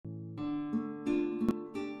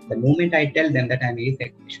The moment I tell them that I'm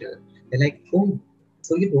asexual, they're like, oh,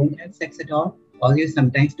 so you don't have sex at all? Or you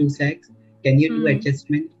sometimes do sex? Can you do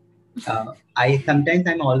adjustment? I'm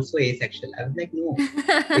also asexual. I was like, no,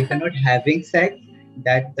 if you're not having sex,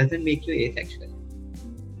 that doesn't make you asexual.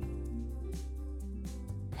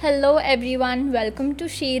 Hello everyone, welcome to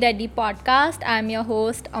She Ready podcast. I'm your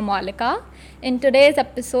host Amalika. In today's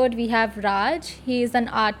episode we have Raj. He is an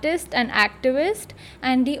artist and activist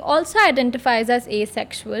and he also identifies as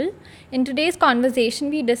asexual. In today's conversation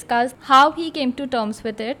we discussed how he came to terms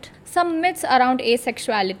with it, some myths around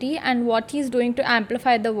asexuality and what he's doing to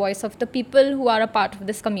amplify the voice of the people who are a part of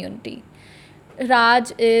this community.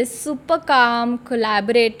 Raj is super calm,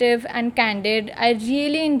 collaborative, and candid. I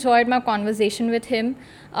really enjoyed my conversation with him.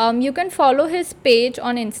 You can follow his page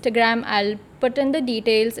on Instagram. I'll put in the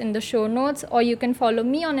details in the show notes, or you can follow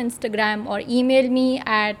me on Instagram or email me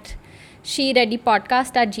at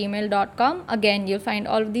shereadypodcast@gmail.com. Again, you'll find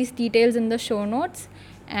all of these details in the show notes.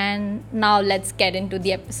 And now let's get into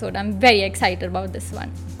the episode. I'm very excited about this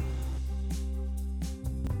one.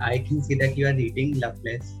 I can see that you are reading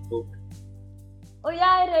Loveless book. Oh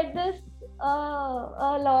yeah, I read this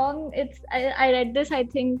I read this I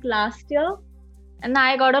think last year, and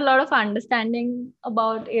I got a lot of understanding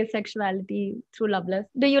about asexuality through Loveless.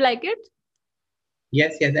 Do you like it?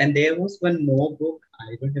 Yes, and there was one more book.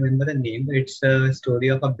 I don't remember the name, but it's a story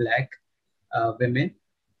of a black woman,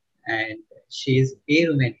 and she's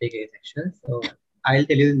aromantic asexual. So I'll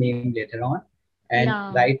tell you the name later on. And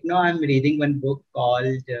right now I'm reading one book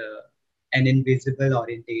called An Invisible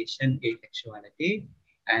Orientation Asexuality,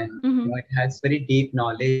 and it has very deep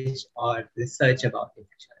knowledge or research about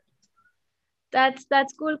asexuality.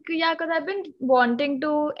 That's cool. Yeah, because I've been wanting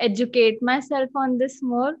to educate myself on this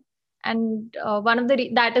more, and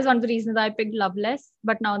that is one of the reasons I picked Loveless.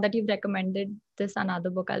 But now that you've recommended this another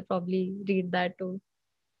book, I'll probably read that too.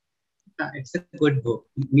 It's a good book.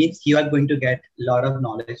 It means you are going to get a lot of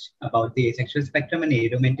knowledge about the asexual spectrum and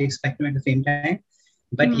aromantic spectrum at the same time.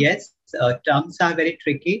 But yes, terms are very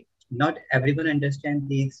tricky. Not everyone understands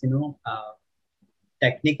these,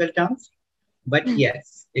 technical terms. But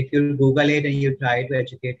yes, if you Google it and you try to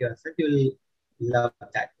educate yourself, you'll love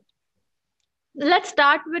that. Let's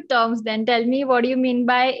start with terms then. Tell me, what do you mean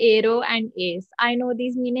by aro and ace? I know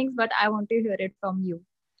these meanings, but I want to hear it from you.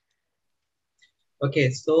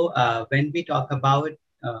 Okay, so when we talk about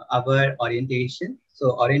our orientation,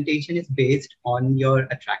 so orientation is based on your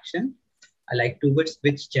attraction, like towards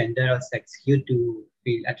which gender or sex you do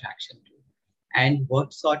feel attraction to, and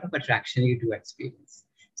what sort of attraction you do experience.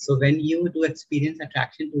 So when you do experience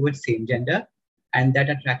attraction towards same gender, and that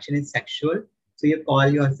attraction is sexual, so you call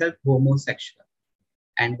yourself homosexual.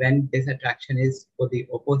 And when this attraction is for the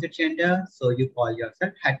opposite gender, so you call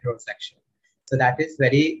yourself heterosexual. So that is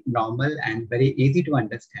very normal and very easy to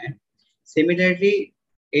understand. Similarly,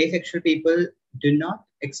 asexual people do not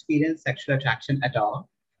experience sexual attraction at all,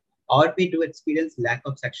 or we do experience lack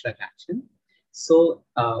of sexual attraction. So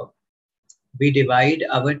we divide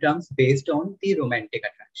our terms based on the romantic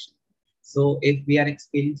attraction. So if we are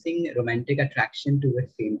experiencing romantic attraction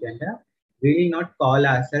towards same gender, we will not call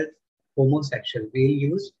ourselves homosexual. We'll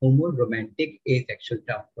use homo-romantic asexual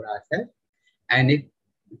term for ourselves. And if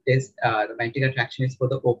this romantic attraction is for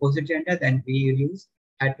the opposite gender, then we use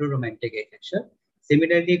heteroromantic asexual.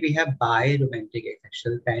 Similarly, we have bi-romantic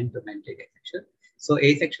asexual, pan-romantic asexual. So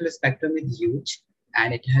asexual spectrum is huge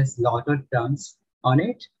and it has a lot of terms on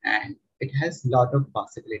it and it has a lot of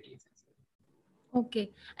possibilities.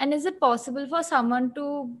 Okay. And is it possible for someone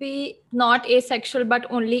to be not asexual but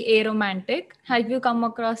only aromantic? Have you come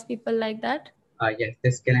across people like that? Yes,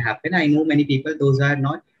 this can happen. I know many people, those are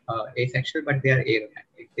not asexual, but they are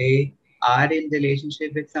aromantic. They are in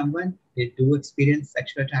relationship with someone, they do experience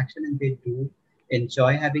sexual attraction and they do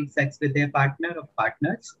enjoy having sex with their partner or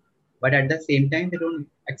partners. But at the same time, they don't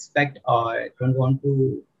expect or don't want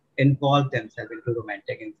to involve themselves into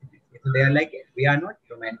romantic intimacy. So they are like, we are not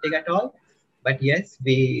romantic at all, but yes,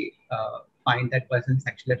 we find that person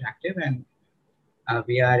sexually attractive and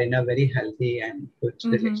we are in a very healthy and good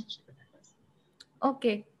relationship.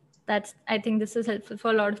 Okay. I think this is helpful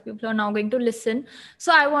for a lot of people who are now going to listen.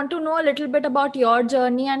 So I want to know a little bit about your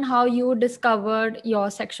journey and how you discovered your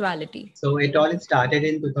sexuality. So it all started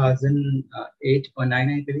in 2008 or 9,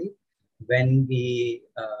 I believe, when we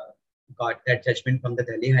got that judgment from the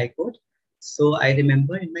Delhi High Court. So I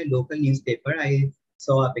remember in my local newspaper, I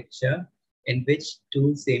saw a picture in which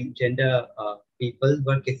two same gender people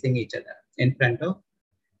were kissing each other in front of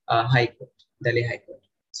High Court, Delhi High Court.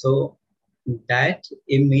 So that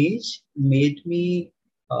image made me,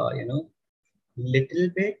 little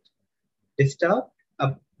bit disturbed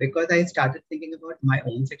because I started thinking about my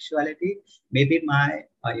own sexuality. Maybe my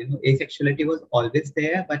asexuality was always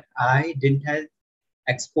there, but I didn't have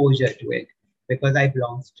exposure to it because I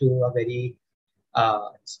belong to a very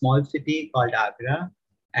small city called Agra,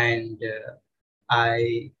 and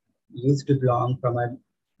I used to belong from a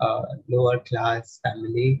lower class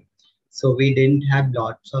family, so we didn't have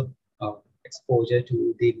lots of exposure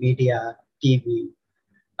to the media, TV,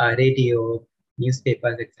 radio,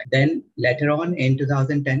 newspapers, etc. Then later on in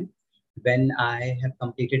 2010, when I have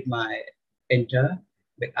completed my inter,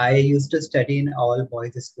 I used to study in all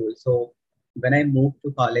boys school. So when I moved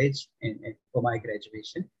to college for my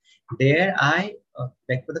graduation, there I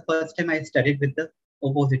like for the first time I studied with the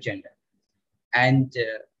opposite gender, and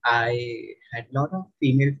I had a lot of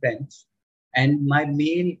female friends, and my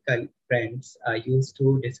male friends used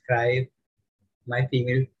to describe my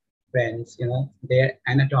female friends, their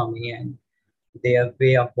anatomy and their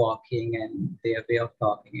way of walking and their way of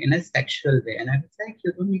talking in a sexual way. And I was like,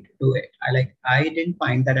 you don't need to do it. I didn't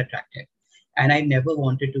find that attractive. And I never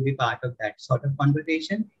wanted to be part of that sort of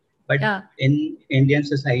conversation. But Yeah. in Indian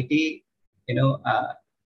society,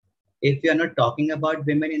 if you're not talking about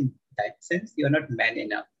women in that sense, you're not man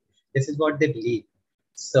enough. This is what they believe.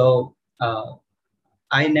 So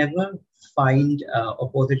I never find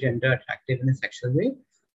opposite gender attractive in a sexual way,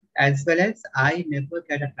 as well as I never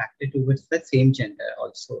get attracted towards the same gender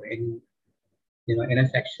also in a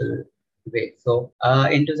sexual way. So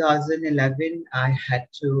in 2011, I had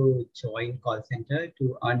to join call center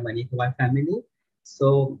to earn money for my family.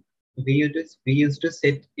 So we used to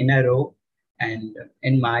sit in a row, and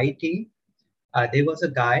in my team, there was a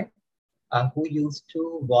guy who used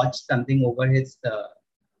to watch something over his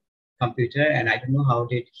computer, and I don't know how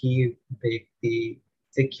did he break the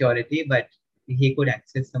security, but he could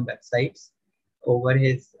access some websites over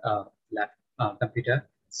his computer.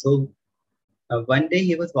 So one day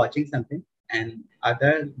he was watching something, and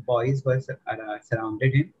other boys were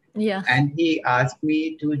surrounded him, Yeah. and he asked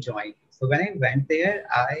me to join. So when I went there,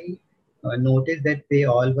 I noticed that they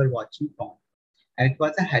all were watching porn, and it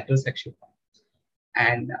was a heterosexual porn.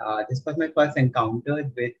 And this was my first encounter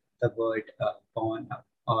with the word porn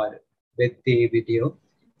or with the video.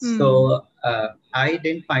 Hmm. So I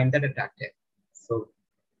didn't find that attractive. So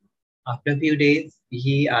after a few days,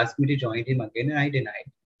 he asked me to join him again, and I denied.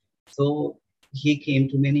 So he came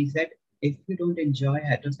to me and he said, if you don't enjoy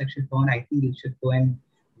heterosexual porn, I think you should go and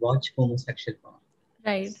watch homosexual porn.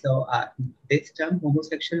 Right. So this term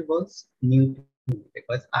homosexual was new to me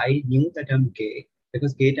because I knew the term gay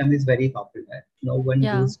because gay term is very popular. No one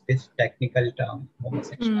Yeah. used this technical term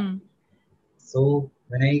homosexuality. Hmm. So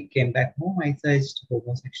when I came back home, I searched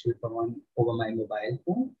homosexual porn over my mobile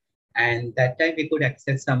phone, and that time we could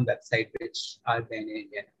access some website which are there in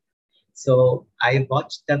India. So I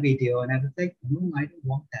watched the video and I was like, no, I don't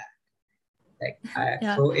want that.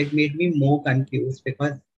 Yeah. So it made me more confused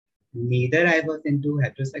because neither I was into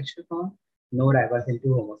heterosexual porn nor I was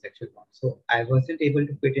into homosexual porn. So I wasn't able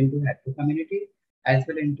to fit into hetero community as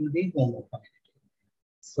well into the homo community.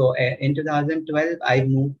 So in 2012, I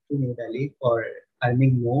moved to New Delhi for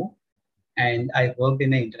earning more, and I worked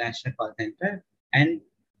in an international call center. And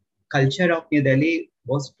culture of New Delhi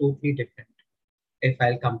was totally different if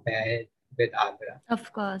I'll compare it with Agra.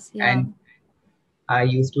 Of course. Yeah. And I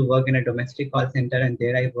used to work in a domestic call center, and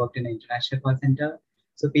there I worked in an international call center.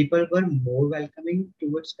 So people were more welcoming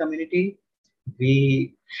towards community.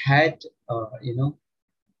 We had,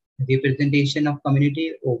 representation of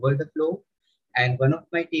community over the floor. And one of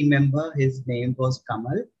my team member, his name was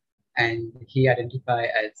Kamal, and he identified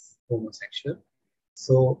as homosexual.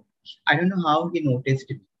 So I don't know how he noticed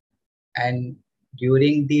me. And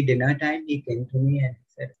during the dinner time, he came to me and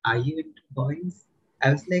said, "Are you into boys?"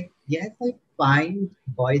 I was like, "Yes, I find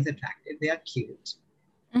boys attractive. They are cute."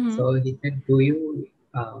 Mm-hmm. So he said, "Do you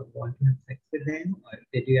want to have sex with them, or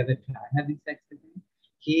did you ever try having sex with them?"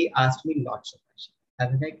 He asked me lots of questions. I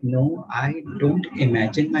was like, "No, I don't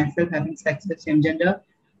imagine myself having sex with same gender,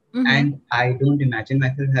 Mm-hmm. and I don't imagine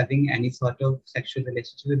myself having any sort of sexual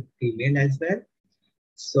relationship with female as well."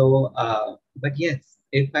 So, but yes,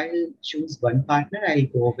 if I'll choose one partner, I'll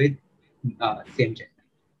go with same gender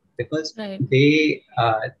because Right. they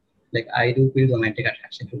like I do feel romantic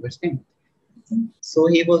attraction towards them. So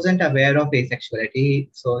he wasn't aware of asexuality.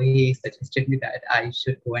 So he suggested me that I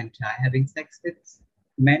should go and try having sex with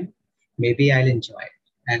men. Maybe I'll enjoy it.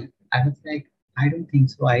 And I was like, I don't think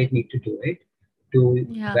so. I need to do it to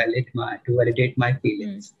Yeah. validate my Hmm.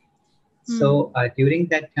 feelings. Hmm. So during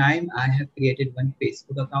that time, I have created one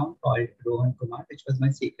Facebook account called Rohan Kumar, which was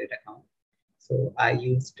my secret account. So I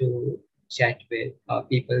used to chat with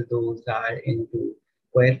people those are into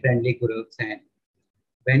queer friendly groups and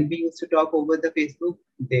When we used to talk over the Facebook,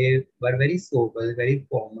 they were very sober, very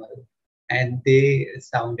formal, and they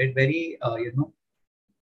sounded very,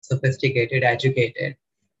 sophisticated, educated.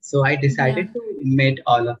 So I Yeah. decided to meet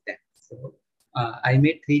all of them. So I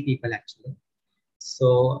met three people actually.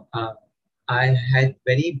 So I had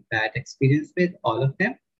very bad experience with all of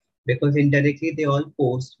them because indirectly they all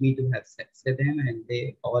forced me to have sex with them, and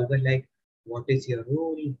they all were like, "What is your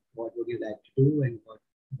role? What would you like to do? And what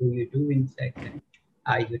do you do in sex? And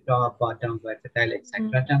are you top, bottom, versatile, Mm.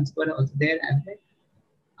 etc." Terms were also there, and like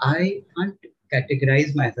I can't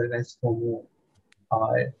categorize myself as homo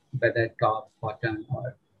or whether top, bottom, or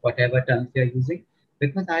whatever terms you're using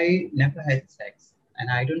because I never had sex, and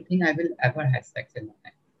I don't think I will ever have sex in my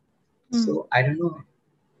life. Mm. So I don't know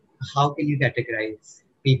how can you categorize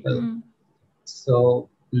people. Mm. So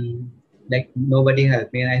like nobody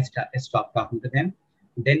helped me, and I stopped talking to them.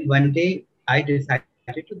 Then one day I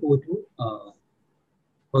decided to go to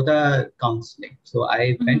for the counseling. So I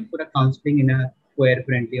went Mm. for a counseling in a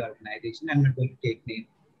queer-friendly organization. I'm not going to take name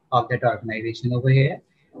of that organization over here,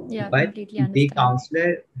 Yeah, but completely the understand. counselor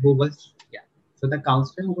who was yeah, so the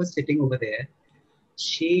counselor who was sitting over there,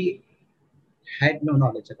 she had no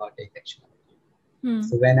knowledge about asexuality. Hmm.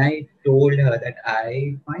 So when I told her that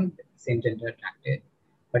I find same gender attractive,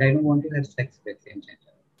 but I don't want to have sex with same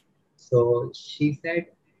gender, so she said,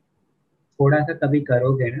 थोड़ा सा कभी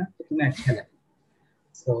करोगे ना तो तुम्हें अच्छा लगेगा.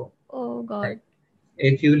 So Oh God. like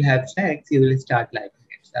if you will have sex, you will start liking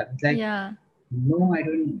it. So I was like, Yeah. no, I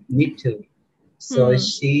don't need to. So Hmm.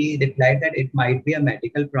 she replied that it might be a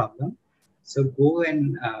medical problem. So go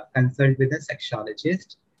and consult with a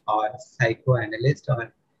sexologist or psychoanalyst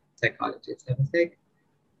or psychologist. I was like,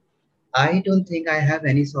 I don't think I have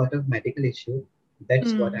any sort of medical issue.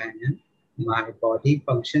 That's what Hmm. I am. My body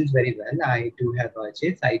functions very well. I do have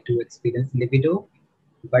urges. I do experience libido.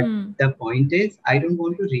 But Hmm. the point is, I don't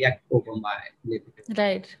want to react over my libido.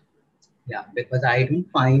 Right. Yeah, because I don't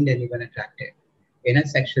find anyone attractive in a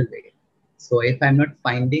sexual way. So if I'm not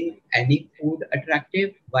finding any food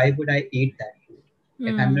attractive, why would I eat that food?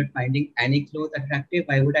 If I'm Hmm. not finding any clothes attractive,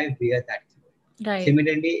 why would I wear that clothes? Right.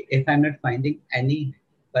 Similarly, if I'm not finding any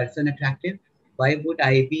person attractive, why would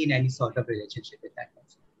I be in any sort of relationship with that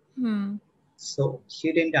person? Hmm. So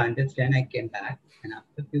she didn't understand. I came back, and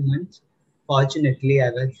after a few months, fortunately, I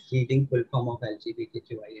was reading full form of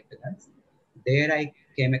LGBTQIA+. There I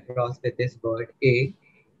came across with this word A,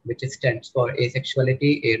 which stands for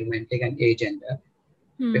asexuality, aromantic, and agender.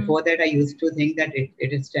 Hmm. Before that, I used to think that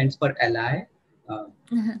it stands for ally, uh,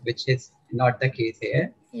 which is not the case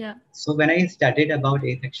here. Yeah. So when I studied about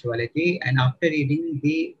asexuality, and after reading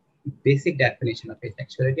the basic definition of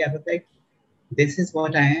asexuality, I was like, this is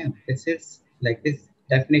what I am. This is like this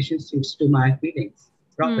definition suits to my feelings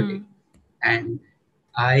Hmm. properly. And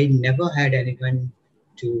I never had anyone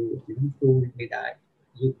to told me that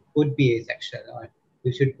you could be asexual or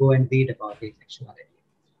you should go and read about asexuality.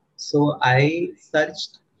 So I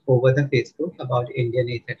searched over the Facebook about Indian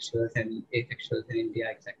asexuals and asexuals in India,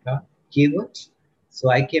 etc. keywords. So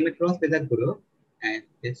I came across with a group, and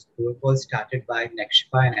this group was started by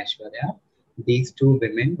Nakshpa and Aishwarya. These two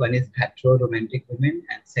women, one is hetero romantic women,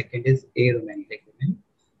 and second is aromantic women.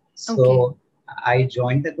 Okay. So I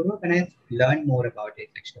joined the group and I learned more about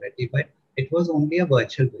asexuality, but it was only a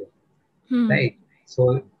virtual group, Hmm. right?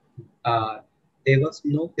 So uh, there was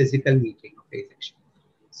no physical meeting of asexual.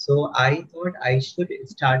 So I thought I should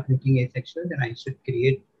start meeting asexuals and I should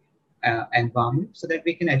create environment so that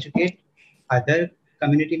we can educate other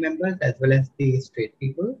community members as well as the straight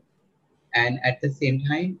people, and at the same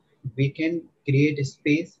time we can create a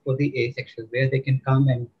space for the asexual where they can come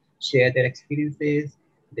and share their experiences,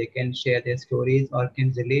 they can share their stories or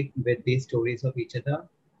can relate with these stories of each other,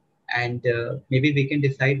 and maybe we can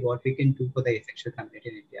decide what we can do for the asexual community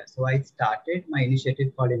in India. So I started my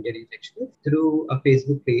initiative called Indian Asexuals through a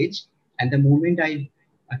Facebook page, and the moment I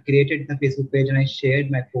created the Facebook page and I shared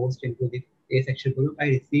my post into the asexual group, I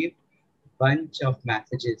received bunch of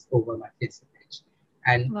messages over my Facebook page.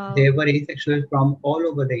 And Wow. they were asexual from all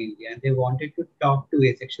over the India, and they wanted to talk to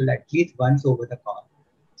asexual at least once over the call.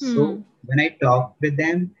 Hmm. So when I talked with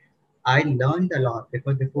them, I learned a lot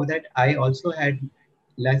because before that I also had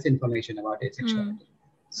less information about Hmm. asexuality.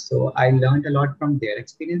 So I learned a lot from their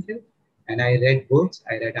experiences, and I read books,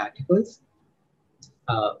 I read articles.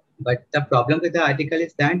 But the problem with the article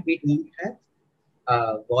is that we don't have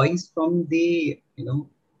a voice from the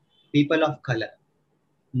people of color.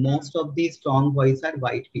 Most of these strong voices are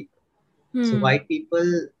white people. So Hmm. white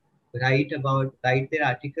people write their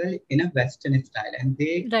article in a Western style, and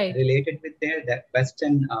they Right. relate it with their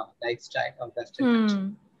Western lifestyle or Western culture.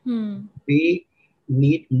 Hmm. Hmm. We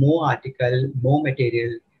need more article, more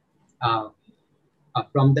material uh,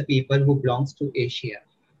 from the people who belongs to Asia.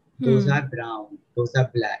 Those Hmm. are brown, those are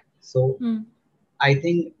black. So Hmm. I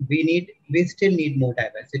think we still need more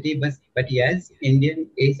diversity, but yes, Indian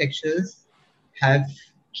asexuals have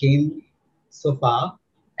came so far,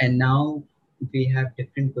 and now we have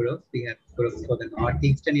different groups. We have groups for the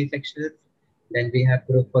northeastern asexuals, then we have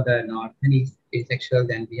group for the northern asexual,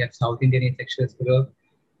 then we have South Indian asexuals group,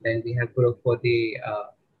 then we have group for the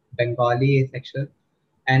Bengali asexual,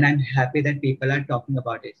 and I'm happy that people are talking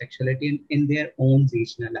about asexuality in their own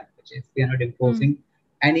regional languages. We are not Hmm. imposing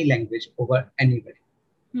any language over anybody.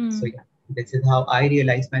 So Hmm. yeah, this is how I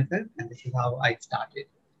realized myself, and this is how I started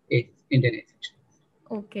Indian asexual.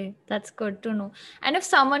 Okay, that's good to know. And if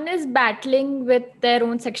someone is battling with their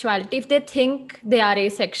own sexuality, if they think they are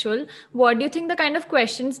asexual, what do you think the kind of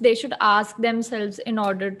questions they should ask themselves in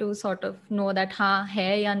order to sort of know that हाँ है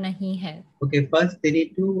या नहीं है? Okay, first they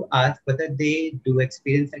need to ask whether they do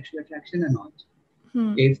experience sexual attraction or not.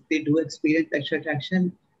 Hmm. If they do experience sexual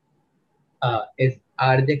attraction, is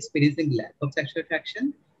are they experiencing lack of sexual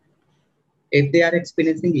attraction? If they are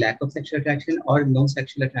experiencing lack of sexual attraction or no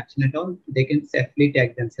sexual attraction at all, they can safely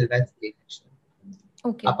tag themselves as asexual.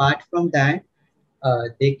 Okay. Apart from that,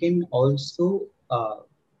 they can also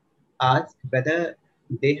ask whether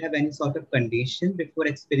they have any sort of condition before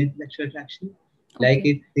experiencing sexual attraction. Like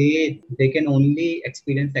Okay. if they can only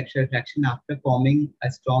experience sexual attraction after forming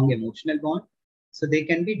a strong emotional bond, so they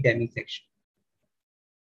can be demisexual.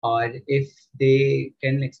 Or if they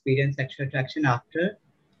can experience sexual attraction after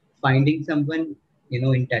finding someone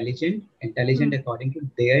intelligent Hmm. according to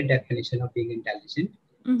their definition of being intelligent,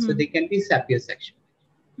 so Mm-hmm. they can be sapiosexual.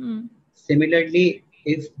 Hmm. Similarly,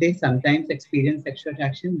 if they sometimes experience sexual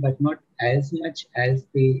attraction, but not as much as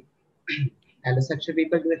the allosexual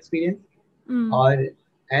people do experience, Hmm. or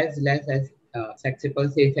as less as sex people,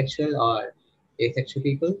 asexual or asexual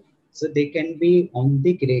people, so they can be on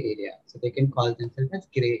the gray area. So they can call themselves as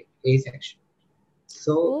gray asexual.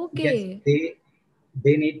 So yes, Okay.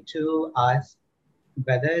 they need to ask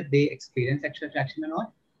whether they experience sexual attraction or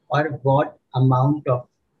not, or what amount of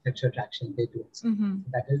sexual attraction they do experience.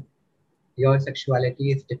 Mm-hmm. That is, your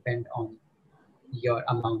sexuality is depend on your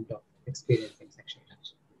amount of experiencing sexual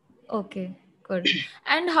attraction. Okay, good.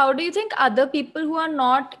 And how do you think other people who are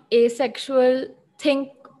not asexual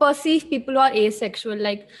perceive people who are asexual?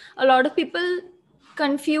 Like a lot of people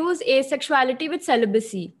confuse asexuality with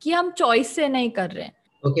celibacy कि हम choice से नहीं कर रहे हैं.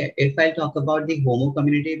 Okay, if I talk about the homo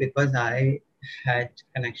community, because I had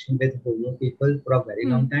connection with homo people for a very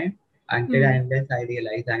Hmm. long time, until Hmm. unless I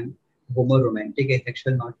realized I'm homo romantic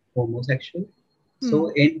asexual, not homosexual. Hmm. So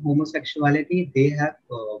in homosexuality, they have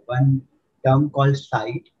one term called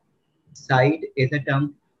side. Side is a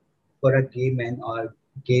term for a gay man or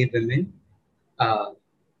gay women uh,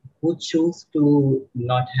 who choose to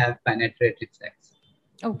not have penetrative sex.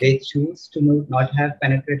 Okay. They choose to not have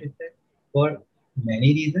penetrative sex for many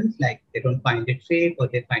reasons, like they don't find it safe, or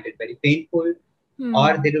they find it very painful, or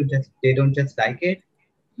Hmm. they don't just like it,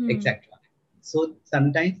 Hmm. etc. So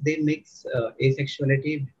sometimes they mix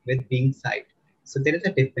asexuality with being side. So there is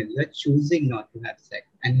a difference. You are choosing not to have sex,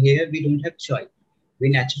 and here we don't have choice. We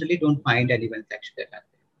naturally don't find anyone sexually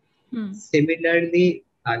attractive. Hmm. Similarly,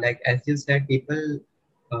 like as you said, people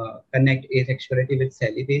connect asexuality with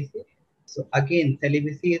celibacy. So again,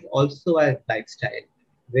 celibacy is also a lifestyle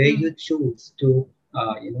where Hmm. you choose to,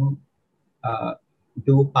 uh, you know, uh,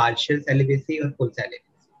 do partial celibacy or full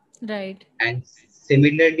celibacy. Right. And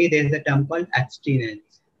similarly, there is a term called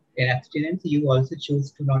abstinence. In abstinence, you also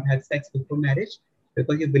choose to not have sex before marriage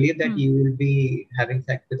because you believe that Hmm. you will be having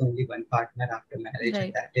sex with only one partner after marriage, and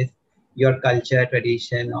Right. that is your culture,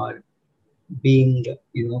 tradition, or being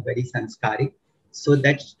very sanskari. So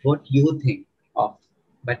that's what you think of,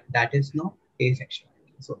 but that is not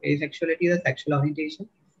asexuality. So asexuality is a sexual orientation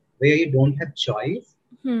where you don't have choice,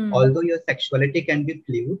 Hmm. although your sexuality can be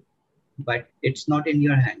fluid, but it's not in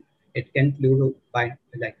your hand. It can fluid by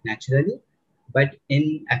like naturally, but in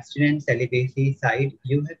abstinence celibacy side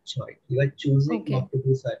you have choice. You are choosing Okay. not to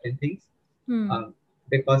do certain things Hmm. um,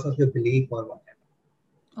 because of your belief or whatever.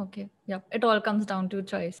 Okay. Yep. It all comes down to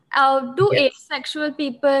choice. Do Yes. asexual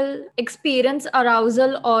people experience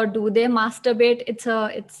arousal or do they masturbate? It's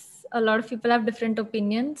a lot of people have different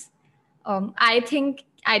opinions. I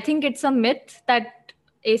think it's a myth that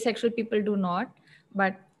asexual people do not.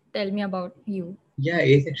 But tell me about you. Yeah,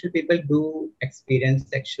 asexual people do experience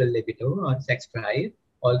sexual libido or sex drive,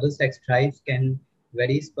 although sex drives can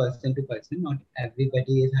vary person to person. Not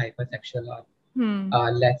everybody is hypersexual or Hmm.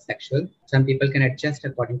 less sexual. Some people can adjust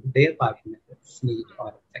according to their partner's need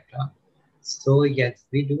or etc. So yes,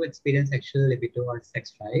 we do experience sexual libido or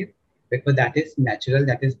sex drive because that is natural,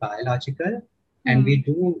 that is biological, and we Hmm.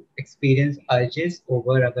 do experience urges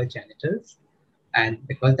over our genitals, and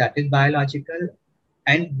because that is biological.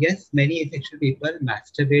 And yes, many asexual people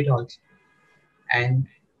masturbate also, and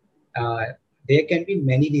uh, there can be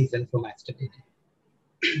many reasons for masturbating.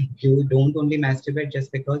 You don't only masturbate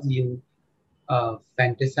just because you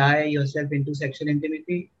fantasize yourself into sexual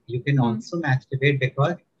intimacy. You can Hmm. also masturbate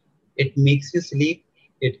because it makes you sleep,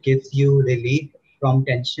 it gives you relief from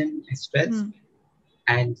tension, stress, Hmm.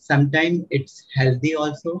 and sometimes it's healthy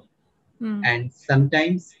also. Hmm. And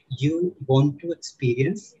sometimes you want to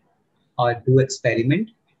experience or do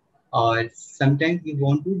experiment, or sometimes you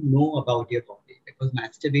want to know about your body because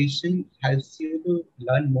masturbation helps you to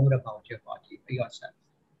learn more about your body yourself.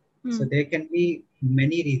 So Hmm. there can be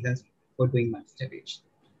many reasons for doing masturbation.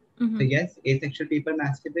 So Hmm. yes, asexual people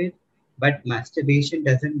masturbate, but masturbation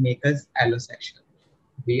doesn't make us allosexual.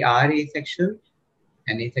 We are asexual,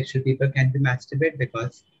 and asexual people can be masturbate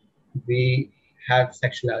because we have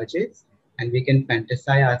sexual urges and we can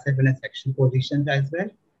fantasize ourselves in a sexual positions as well.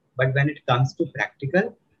 But when it comes to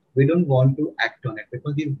practical, we don't want to act on it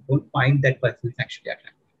because we don't find that person sexually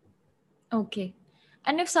attractive. Okay.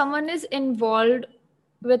 And if someone is involved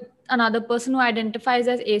with another person who identifies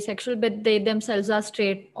as asexual, but they themselves are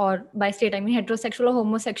straight, or by straight, I mean heterosexual or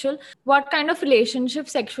homosexual, what kind of relationship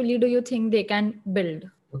sexually do you think they can build?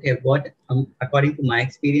 Okay, what according to my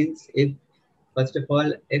experience, if first of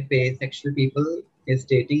all, if asexual people is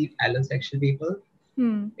dating allosexual people,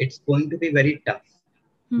 Hmm. it's going to be very tough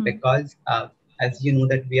Hmm. because as you know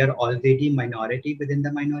that we are already minority within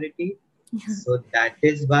the minority. So that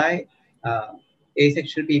is why uh,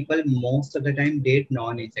 asexual people most of the time date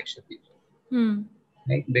non-asexual people, Hmm.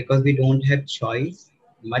 right? Because we don't have choice,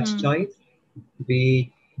 much Hmm. choice.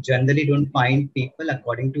 We generally don't find people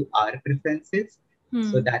according to our preferences.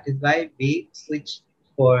 So Hmm. that is why we switch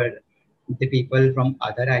for the people from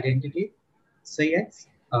other identities. So yes,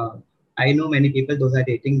 I know many people, those are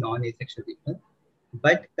dating non-asexual people,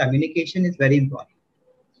 but communication is very important.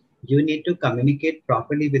 You need to communicate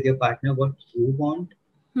properly with your partner what you want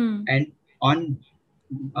Hmm. and on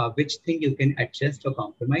which thing you can adjust or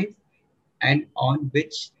compromise, and on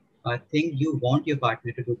which thing you want your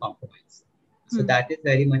partner to do compromise. So Hmm. that is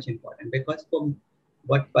very much important because for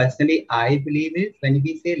what personally I believe is when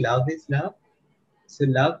we say love is love, so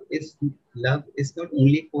love is not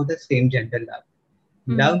only for the same gender love.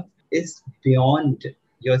 Hmm. Love is beyond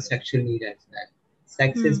your sexual need as well.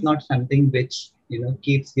 Sex is Hmm. not something which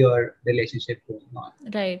keeps your relationship going on.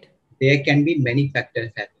 Right. There can be many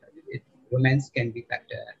factors as well. Romance can be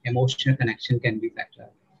factor, emotional connection can be factor,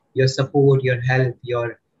 your support, your health,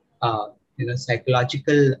 your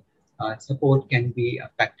psychological support can be a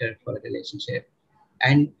factor for a relationship,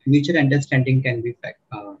 and mutual understanding can be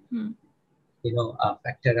Hmm. a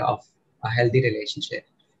factor of a healthy relationship.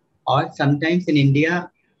 Or sometimes in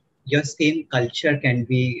India, your same culture can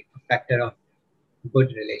be a factor of good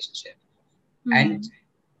relationship. And Hmm.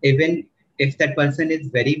 even if that person is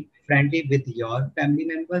very friendly with your family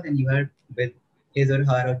members and you are with his or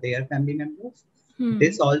her or their family members, Hmm.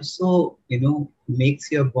 this also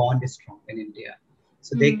makes your bond strong in India.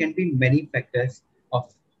 So there Hmm. can be many factors of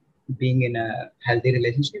being in a healthy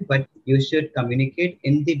relationship, but you should communicate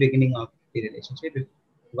in the beginning of the relationship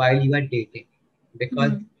while you are dating,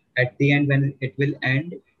 because Hmm. at the end when it will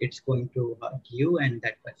end, it's going to hurt you and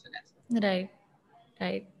that person as well. Right.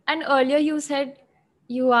 Right. And earlier you said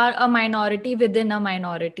you are a minority within a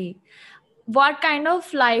minority. What kind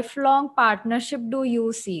of lifelong partnership do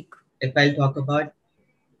you seek? If I'll talk about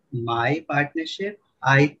my partnership,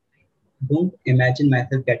 I don't imagine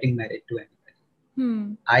myself getting married to anybody.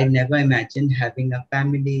 Hmm. I never imagined having a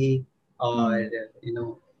family or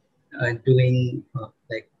Hmm. doing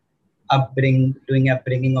doing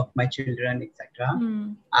upbringing of my children, etc.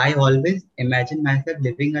 Hmm. I always imagine myself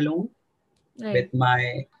living alone with Right.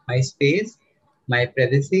 my space, my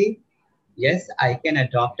privacy. Yes, I can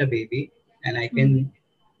adopt a baby and I Hmm. can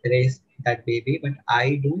raise that baby, but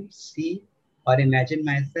I don't see or imagine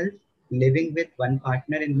myself living with one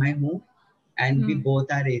partner in my home and we Hmm.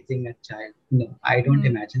 both are raising a child. No, I don't Hmm.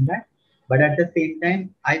 imagine that. But at the same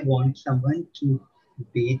time, I want someone to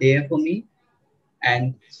be there for me.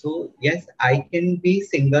 And so, yes, I can be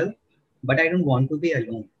single, but I don't want to be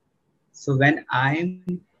alone. So when I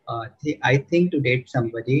think to date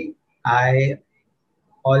somebody, I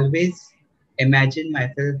always imagine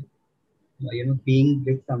myself, being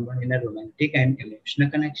with someone in a romantic and emotional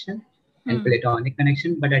connection and Hmm. platonic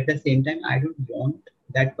connection. But at the same time, I don't want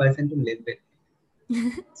that person to live with me.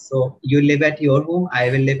 So you live at your home, I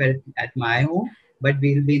will live at my home. but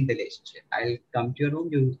we'll be in the relationship. I'll come to your home,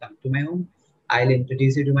 you will come to my home. I'll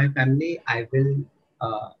introduce you to my family. I will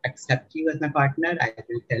accept you as my partner. I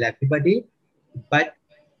will tell everybody, but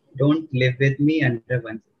don't live with me under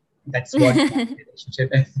one roof. That's what my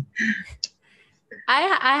relationship is.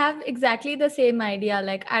 I have exactly the same idea.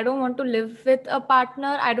 Like, I don't want to live with a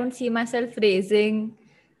partner. I don't see myself raising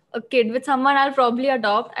a kid with someone I'll probably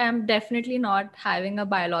adopt. I am definitely not having a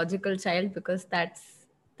biological child because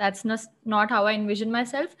that's not how I envision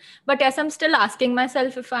myself. But yes, I'm still asking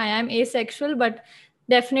myself if I am asexual, but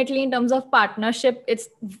definitely in terms of partnership, it's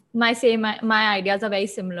my ideas are very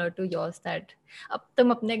similar to yours, that अब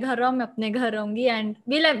तुम अपने घर रहो मैं अपने घर रहूंगी, and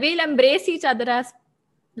we'll embrace each other as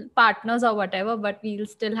partners or whatever, but we'll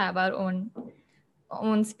still have our own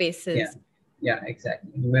Yeah, spaces. yeah,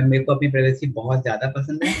 exactly. मेरे को अपनी privacy बहुत ज़्यादा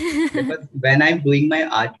पसंद है because when I'm doing my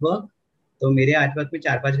artwork, तो मेरे artwork में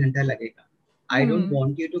 4-5 घंटा लगेगा. I don't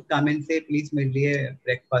want you to come and say please मेरे लिए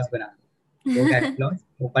breakfast बना दो. Go get lost.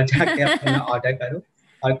 ऊपर जाके अपना order करो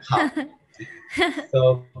और खाओ.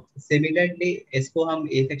 So similarly, इसको हम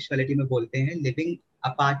asexuality में बोलते हैं living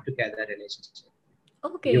apart together relationship.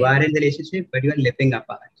 You are Okay. in relationship, but you are living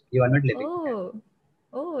apart. You are not living together.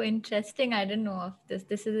 Oh, interesting. I didn't know of this.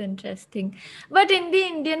 This is interesting. But in the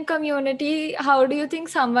Indian community, how do you think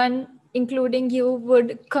someone, including you,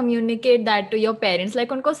 would communicate that to your parents?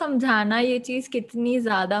 Like, उनको समझाना ये चीज़ कितनी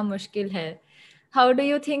ज़्यादा मुश्किल है. How do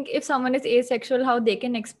you think if someone is asexual, how they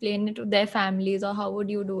can explain it to their families, or how would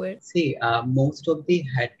you do it? See, most of the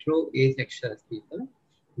hetero asexual people,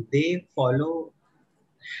 they follow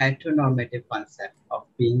heteronormative concept of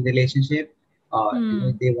being relationship, or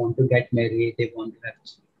they want to get married, they want to have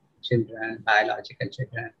children, biological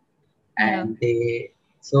children, Yeah. and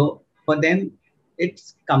so for them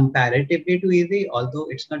it's comparatively too easy, although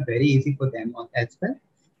it's not very easy for them as well.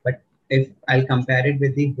 But if I'll compare it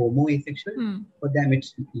with the homo asexual, for them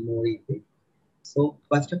it's more easy. So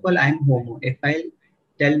first of all, I'm homo. If I'll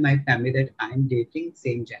tell my family that I'm dating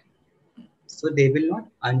same gender, so they will not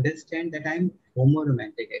understand that I'm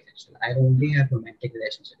homo-romantic asexual. I only have romantic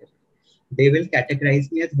relationships. They will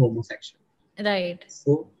categorize me as homosexual. Right.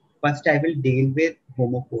 So first I will deal with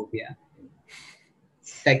homophobia.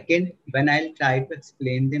 Second, when I'll try to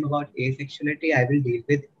explain them about asexuality, I will deal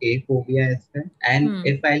with aphobia as well. And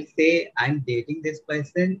if I'll say I'm dating this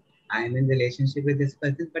person, I'm in relationship with this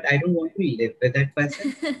person, but I don't want to live with that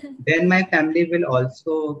person, then my family will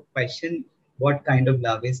also question what kind of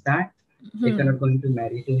love is that if you're not going to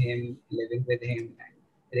marry to him, living with him, and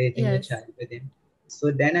raising a Yes. child with him.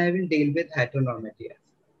 So then I will deal with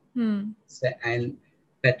heteronormativity. So, and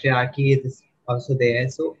patriarchy is also there.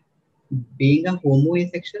 So being a homo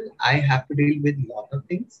asexual, I have to deal with a lot of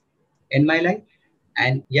things in my life.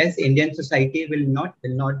 And yes, Indian society will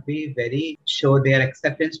not be very show their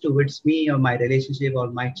acceptance towards me or my relationship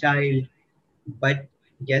or my child. But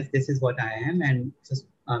yes, this is what I am, and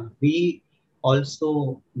we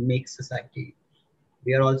also make society.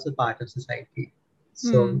 We are also part of society.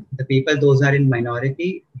 So the people, those are in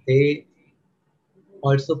minority, they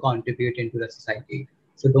also contribute into the society.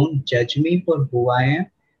 So don't judge me for who I am.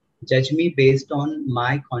 Judge me based on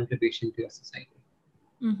my contribution to your society.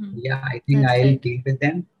 Yeah, I think That's I'll right. deal with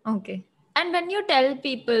them. Okay. And when you tell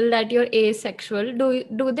people that you're asexual,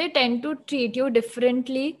 do they tend to treat you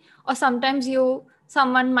differently? Or sometimes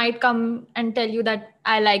someone might come and tell you that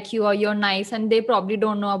I like you or you're nice, and they probably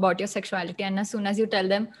don't know about your sexuality. And as soon as you tell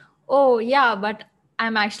them, oh yeah, but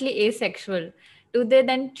I'm actually asexual, do they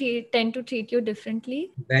then tend to treat you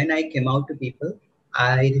differently? When I came out to people,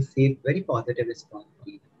 I received very positive response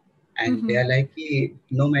from them. And they are like,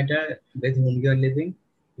 no matter with whom you're living,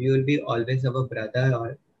 you will be always our brother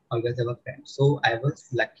or always our friend. So I was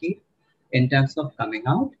lucky in terms of coming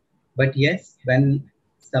out. But yes, when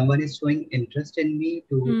someone is showing interest in me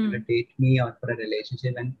to date me or for a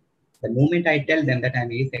relationship, and the moment I tell them that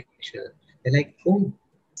I'm asexual, they're like, oh,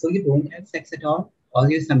 so you don't have sex at all? Or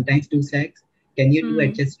you sometimes do sex? Can you do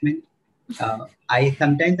adjustment?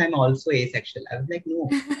 I'm also asexual. I was like, no,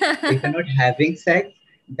 if you're not having sex,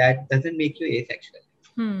 that doesn't make you asexual.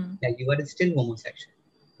 Like you are still homosexual,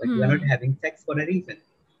 but you are not having sex for a reason.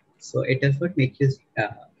 So it does not make you,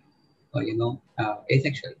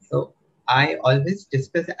 asexual. So I always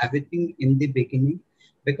discuss everything in the beginning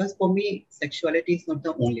because for me, sexuality is not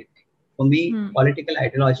the only thing. For me, political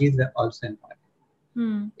ideologies are also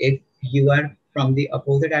important. If you are from the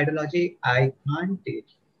opposite ideology, I can't date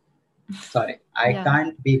you. Sorry, I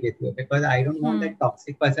can't be with you because I don't want that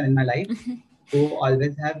toxic person in my life who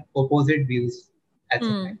always have opposite views as a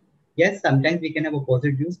friend. Yes, sometimes we can have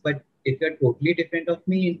opposite views, but if you're totally different of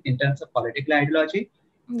me in terms of political ideology,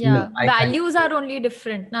 Yeah, I can't values do are it. only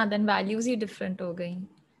different ना, then values ही different हो गई.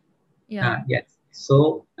 Yeah. Yes.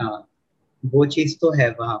 So वो चीज तो है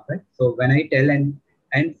वहां पर. So when I tell,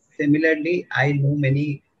 and similarly I know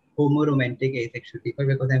many homo-romantic asexual people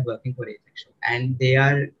because I'm working for asexual, and they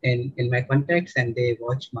are in my contacts, and they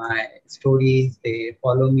watch my stories, they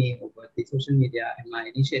follow me over the social media and my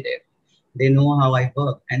initiative. They know how I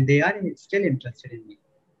work, and they are still interested in me,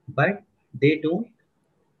 but they don't,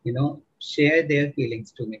 share their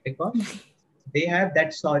feelings to me because they have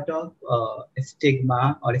that sort of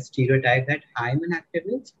stigma or stereotype that I'm an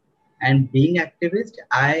activist, and being activist,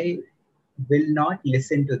 I will not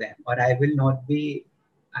listen to them, or I will not be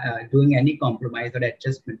doing any compromise or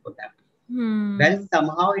adjustment for them. Well,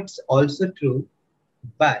 somehow it's also true,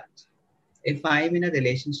 but if I'm in a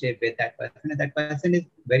relationship with that person, and that person is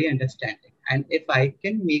very understanding, and if I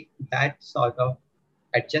can make that sort of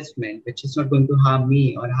adjustment, which is not going to harm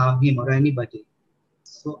me or harm him or anybody,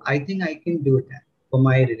 so I think I can do that for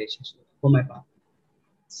my relationship, for my partner.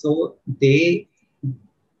 So they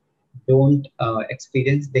don't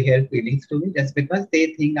experience their feelings to me just because they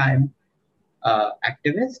think I'm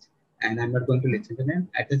activist and I'm not going to listen to them.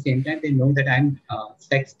 At the same time, they know that I'm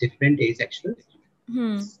sex different asexual.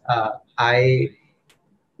 I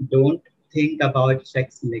don't think about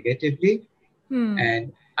sex negatively,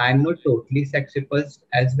 and I'm not totally sex repulsed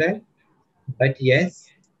as well. But yes,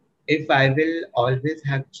 if I will always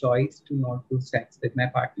have choice to not do sex with my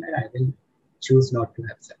partner, I will choose not to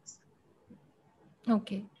have sex.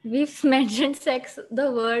 Okay, we've mentioned sex,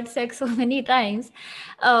 the word sex, so many times,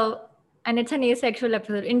 uh, and it's an asexual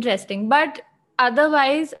episode. Interesting, but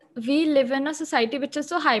otherwise, we live in a society which is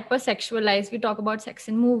so hypersexualized. We talk about sex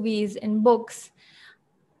in movies, in books,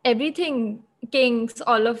 everything, kinks,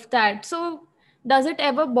 all of that. So, does it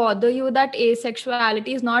ever bother you that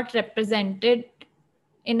asexuality is not represented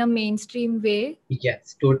in a mainstream way?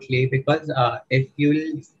 Yes, totally. Because if you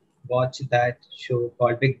will watch that show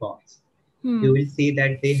called Big Boss, you will see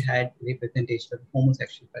that they had representation of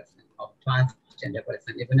homosexual person, of transgender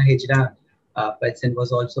person. Even a Hijra person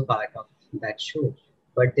was also part of that show,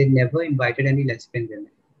 but they never invited any lesbian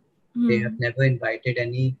women. They have never invited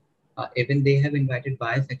any. Even they have invited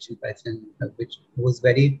bisexual person, which was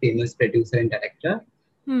very famous producer and director,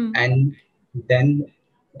 and then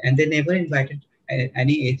they never invited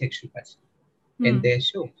any asexual person in their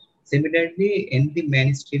show. Similarly, in the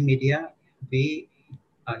mainstream media, we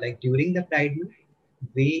like during the Pride Month,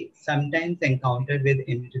 we sometimes encounter with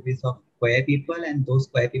interviews of queer people, and those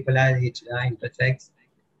queer people are hijra, intersex,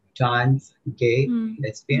 trans, gay,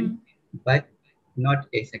 lesbian, but not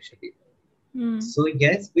asexual people. So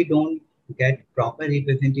yes, we don't get proper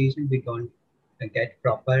representation. We don't get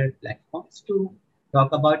proper platforms to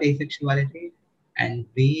talk about asexuality, and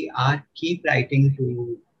we are keep writing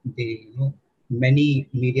to the many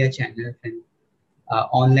media channels and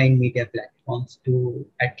online media platforms to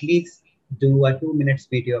at least do a 2 minutes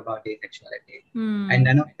video about asexuality, and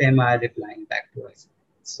none of them are replying back to us.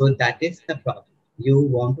 So that is the problem. You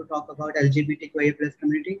want to talk about LGBTQIA plus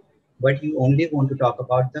community, but you only want to talk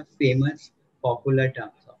about the famous popular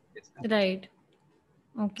terms of this community. Right.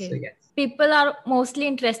 So Okay. yes. People are mostly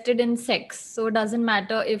interested in sex, so it doesn't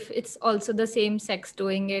matter if it's also the same sex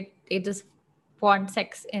doing it. They just want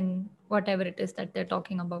sex in whatever it is that they're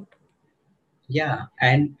talking about. Yeah,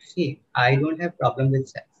 and see, I don't have problem with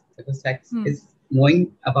sex because sex is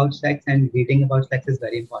knowing about sex and reading about sex is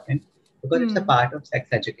very important because it's a part of sex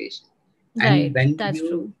education. And Right, when that's you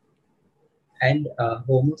true. and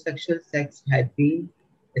homosexual sex had been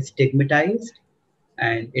stigmatized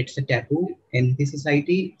and it's a taboo in the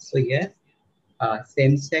society. So yes,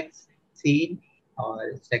 same-sex scene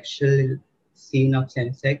or sexual scene of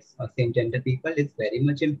same-sex or same-gender people is very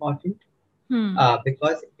much important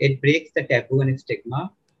because it breaks the taboo and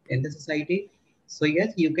stigma in the society. So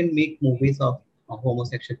yes, you can make movies of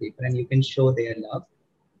homosexual people and you can show their love,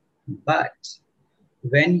 but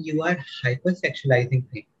when you are hypersexualizing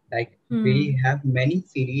things, like we have many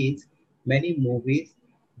series, many movies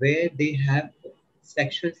where they have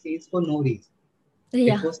sexual scenes for no reason. It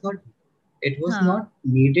Yeah. was not it was Huh. not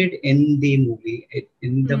needed in the movie,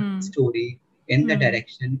 in the story, in the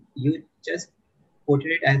direction. You just put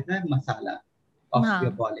it as a masala of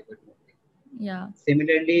your Huh. Bollywood movie. Yeah.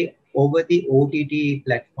 Similarly, over the OTT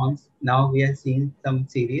platforms, now we are seeing some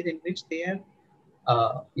series in which they have,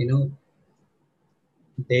 uh, you know,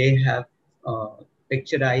 they have uh,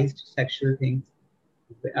 picturized sexual things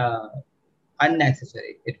uh,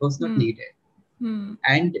 unnecessary. It was not needed.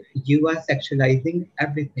 And you are sexualizing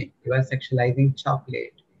everything. You are sexualizing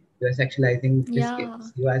chocolate. You are sexualizing Yeah.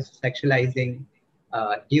 biscuits. You are sexualizing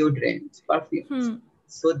deodorants, perfumes.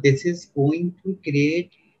 So this is going to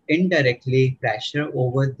create indirectly pressure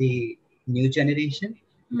over the new generation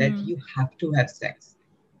that you have to have sex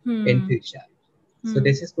in future. So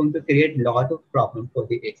this is going to create a lot of problem for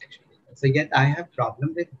the asexual people. So yes, I have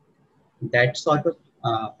problem with that sort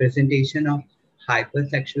of presentation of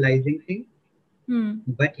hypersexualizing thing.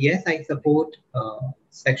 But yes, I support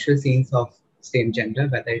sexual scenes of same gender,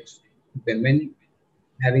 whether it's women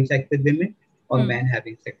having sex with women or men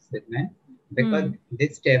having sex with men, because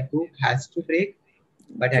this taboo has to break.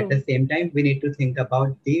 But at True. the same time, we need to think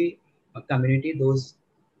about the community, those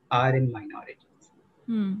are in minorities.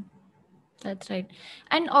 That's right.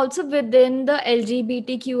 And also within the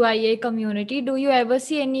LGBTQIA community, do you ever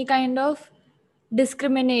see any kind of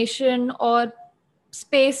discrimination or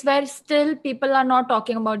space where still people are not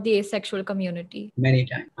talking about the asexual community? Many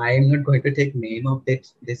times. I am not going to take name of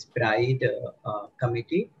this Pride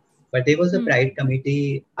committee, but there was a Pride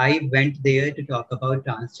committee. I went there to talk about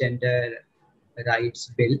transgender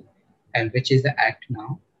rights bill, and which is the act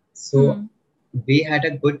now. So we had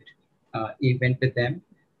a good event with them,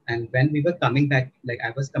 and when we were coming back, like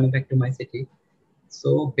I was coming back to my city.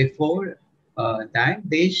 So before that,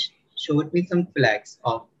 they showed me some flags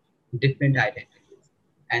of different identities.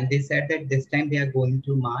 And they said that this time they are going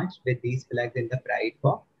to march with these flags in the Pride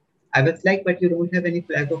Walk. I was like, but you don't have any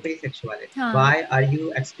flag of asexuality. Why are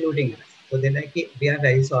you excluding us? So they're like, we are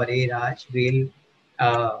very sorry, Raj.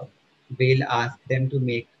 Uh, we'll ask them to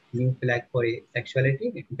make new flag for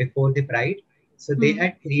asexuality before the Pride. So they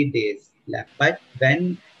had 3 days left. But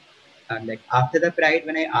when like after the Pride,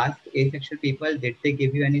 when I asked asexual people, did they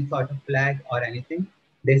give you any sort of flag or anything?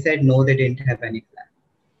 They said no, they didn't have any flag.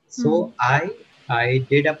 So I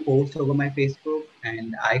did a post over my Facebook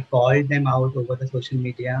and I called them out over the social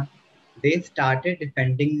media. They started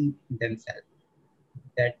defending themselves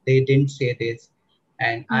that they didn't say this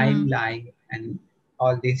and I'm lying and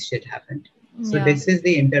all this shit happened. So Yeah. this is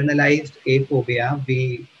the internalized aphobia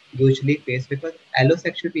we usually face because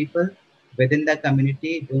allosexual people within the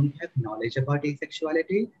community don't have knowledge about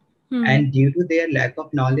asexuality, and due to their lack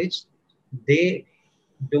of knowledge, they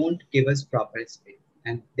don't give us proper space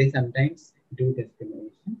and they sometimes do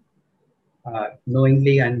discrimination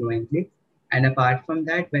knowingly, unknowingly. And apart from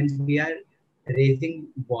that, when we are raising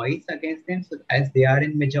voice against them, so as they are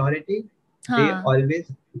in majority, they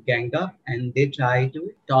always gang up and they try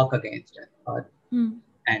to talk against us.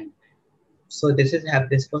 And so this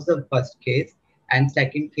was the first case, and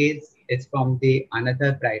second case is from the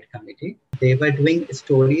another Pride committee. They were doing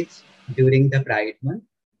stories during the Pride month,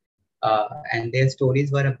 and their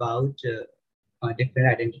stories were about different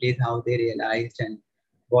identities, how they realized, and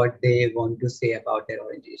what they want to say about their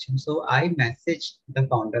orientation. So I messaged the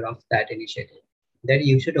founder of that initiative that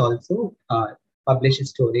you should also publish a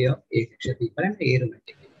story of asexual people and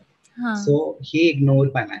aromantic people. So he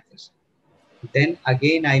ignored my message. Then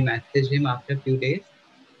again, I messaged him after a few days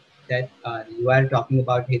that you are talking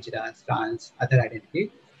about hijras, trans, other identities.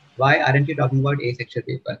 Why aren't you talking about asexual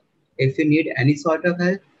people? If you need any sort of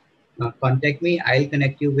help, contact me. I'll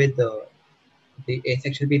connect you with the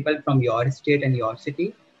asexual people from your state and your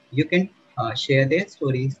city. You can share their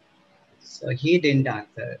stories. So he didn't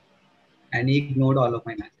answer and he ignored all of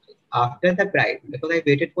my messages. After the Pride, because I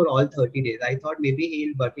waited for all 30 days, I thought maybe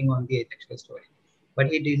he'll working on the asexual story, but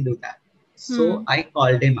he didn't do that. So I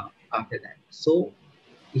called him out after that. So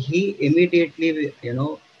he immediately,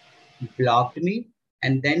 blocked me,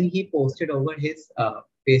 and then he posted over his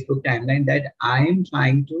Facebook timeline that I am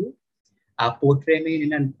trying to portray me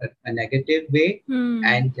in a negative way,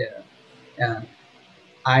 and uh,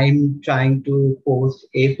 I'm trying to post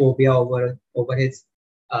aphobia over his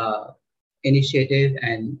uh, initiative,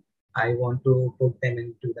 and I want to put them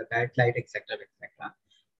into the bad light, etc., etc.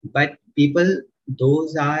 But people,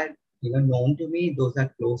 those are known to me, those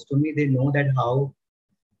are close to me. They know that how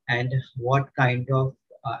and what kind of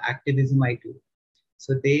activism I do.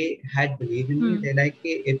 So they had believed in me. They're like,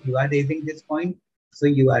 hey, if you are raising this point, so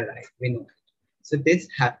you are right. We know it. So this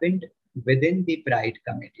happened within the Pride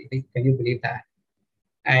committee. Can you believe that?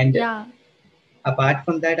 And apart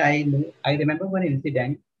from that, I remember one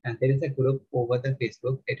incident, and there is a group over the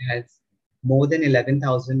Facebook. It has more than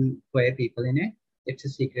 11,000 queer people in it. It's a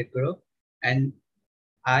secret group, and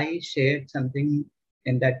I shared something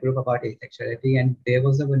in that group about asexuality, and there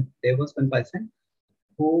was one person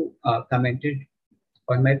who commented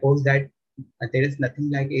on my post that there is nothing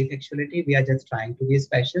like asexuality. We are just trying to be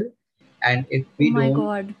special, and if we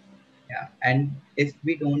don't, yeah, and if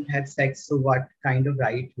we don't have sex, so what kind of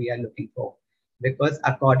right we are looking for? Because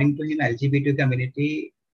according to him, LGBT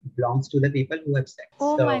community belongs to the people who have sex.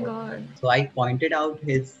 So I pointed out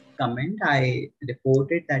his comment. I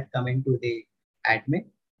reported that comment to the admin,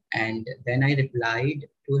 and then I replied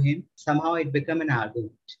to him. Somehow it became an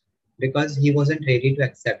argument because he wasn't ready to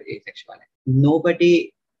accept asexuality.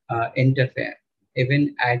 Nobody interfered.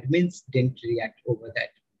 Even admins didn't react over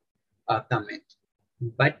that comment.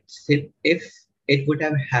 But if it would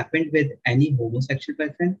have happened with any homosexual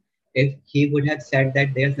person, if he would have said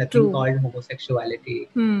that there's nothing True. called homosexuality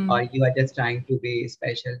or you are just trying to be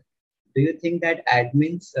special, do you think that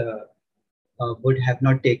admins would have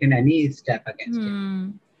not taken any step against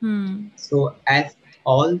him? So as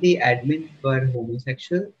all the admins were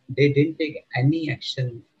homosexual, they didn't take any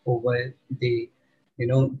action over the,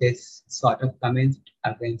 this sort of comments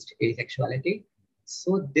against asexuality.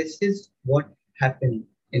 So this is what happened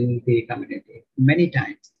in the community many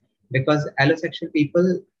times because allosexual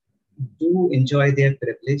people do enjoy their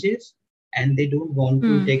privileges and they don't want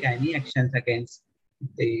to take any actions against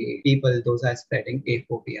the people those are spreading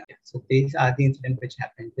aphobia. So these are the incidents which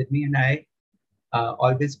happened with me and I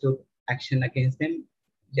always took action against them.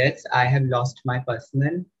 Yes, I have lost my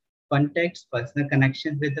personal contacts, personal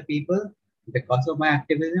connections with the people because of my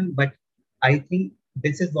activism, but I think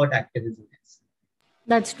this is what activism is.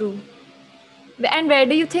 That's true. And where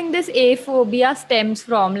do you think this aphobia stems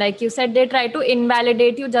from? Like you said, they try to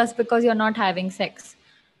invalidate you just because you're not having sex.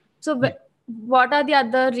 So what are the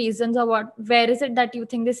other reasons, or where is it that you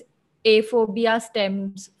think this aphobia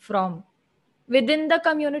stems from? Within the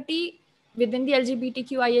community, within the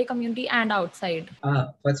LGBTQIA community and outside?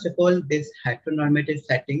 First of all, this heteronormative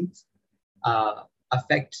settings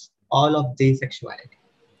affects all of the sexuality.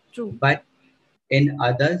 True. But in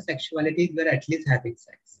other sexualities, we're at least having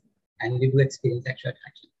sex and we do experience sexual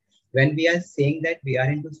attraction. When we are saying that we are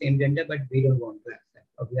into same gender, but we don't want to have sex,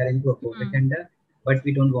 or we are into opposite gender, but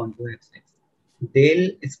we don't want to have sex, they'll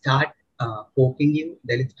start poking you,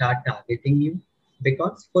 they'll start targeting you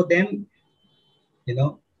because for them,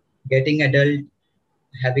 getting adult,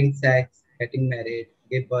 having sex, getting married,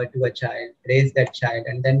 give birth to a child, raise that child,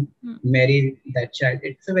 and then marry that child.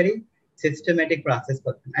 It's a very systematic process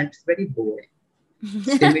for them, and it's very boring.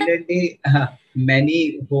 Similarly,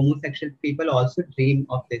 many homosexual people also dream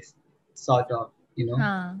of this sort of,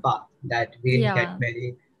 path that we'll get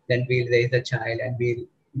married, then we'll raise a child, and we'll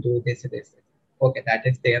do this. Okay, that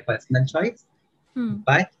is their personal choice.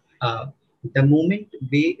 But the moment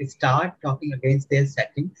we start talking against their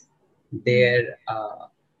settings, their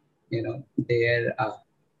their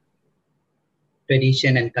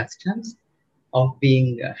tradition and customs of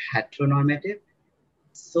being heteronormative,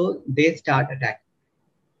 so they start attacking.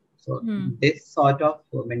 So this sort of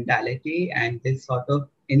mentality and this sort of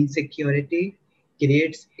insecurity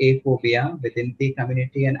creates aphobia within the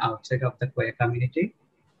community and outside of the queer community.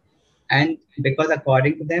 And because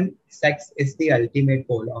according to them, sex is the ultimate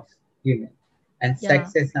goal of human. And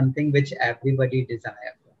sex is something which everybody desires.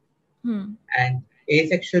 And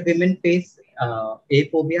asexual women face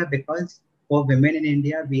aphobia because for women in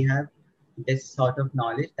India, we have this sort of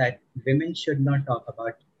knowledge that women should not talk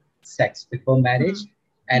about sex before marriage.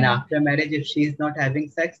 And after marriage, if she is not having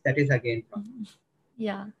sex, that is again wrong.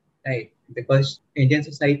 Yeah. Right. Because Indian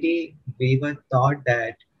society, we were taught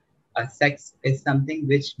that sex is something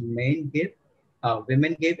which men give,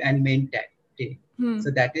 women give, and men take. So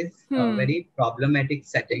that is a very problematic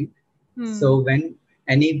setting. So when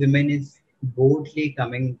any woman is boldly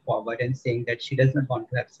coming forward and saying that she does not want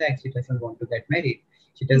to have sex, she doesn't want to get married,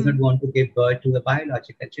 she does not want to give birth to a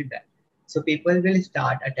biological children. So people will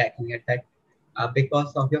start attacking it that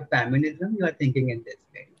because of your feminism, you are thinking in this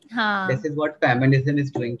way. This is what feminism is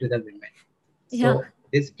doing to the women. So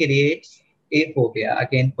this creates aphobia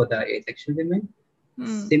again for the asexual women.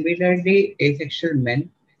 Similarly, asexual men,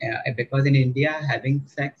 because in India, having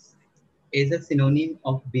sex is a synonym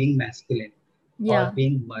of being masculine or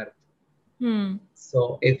being murd.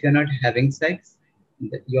 So if you're not having sex,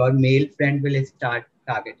 your male friend will start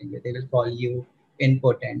targeting you. They will call you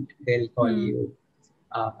impotent. They'll call you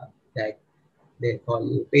they call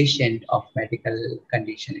you patient of medical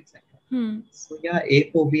condition, etc. So yeah,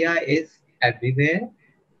 aphobia is everywhere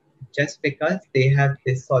just because they have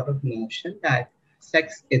this sort of notion that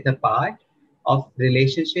sex is a part of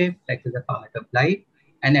relationship, sex is a part of life,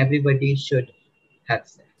 and everybody should have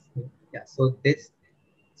sex. Yeah, so this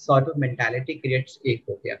sort of mentality creates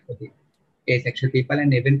aphobia for the asexual people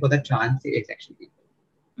and even for the trans asexual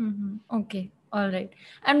people. Okay, all right.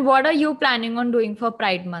 And what are you planning on doing for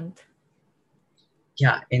Pride Month?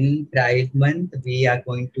 Yeah, in Pride Month, we are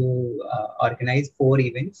going to organize 4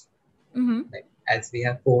 events. As we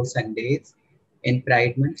have 4 Sundays in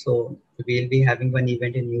Pride Month. So we'll be having one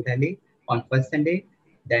event in New Delhi on first Sunday.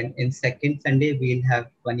 Then in second Sunday, we'll have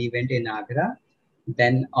one event in Agra.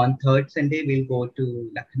 Then on third Sunday, we'll go to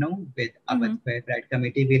Lucknow with our Square Pride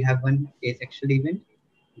Committee. We'll have one asexual event.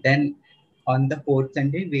 Then on the fourth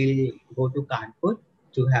Sunday, we'll go to Kanpur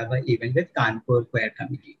to have an event with Kanpur Queer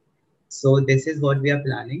Committee. So this is what we are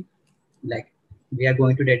planning. Like we are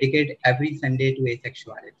going to dedicate every Sunday to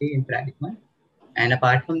asexuality in Pride Month. And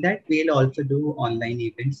apart from that, we'll also do online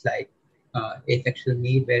events like Asexual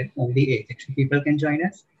Meet, where only asexual people can join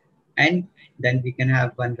us. And then we can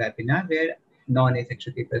have one webinar where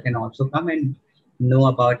non-asexual people can also come and know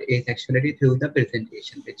about asexuality through the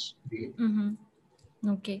presentation, which we.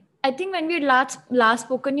 Okay. I think when we last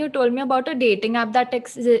spoken, you told me about a dating app that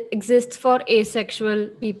exists for asexual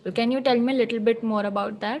people. Can you tell me a little bit more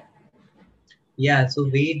about that? Yeah, so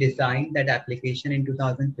we designed that application in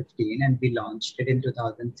 2015 and we launched it in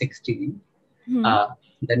 2016.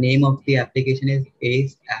 The name of the application is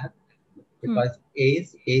ACE app because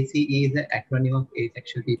ACE is an acronym of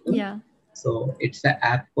asexual people. Yeah. So it's an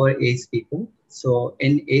app for ACE people. So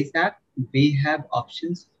in ACE app, we have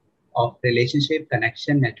options of relationship,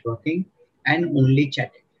 connection, networking, and only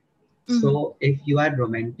chatting. So if you are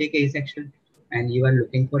romantic asexual and you are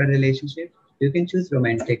looking for a relationship, you can choose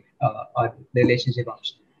romantic or relationship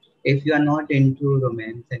option. If you are not into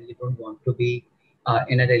romance and you don't want to be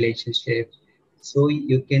in a relationship, so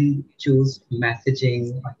you can choose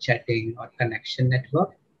messaging or chatting or connection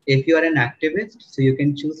network. If you are an activist, so you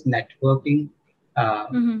can choose networking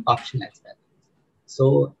option as well.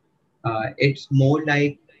 So it's more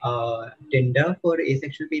like Tinder for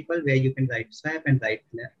asexual people, where you can swipe and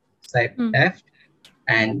swipe left,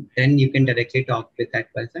 and then you can directly talk with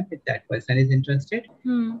that person if that person is interested.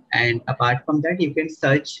 And apart from that, you can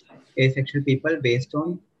search asexual people based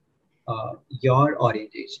on your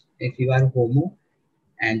orientation. If you are homo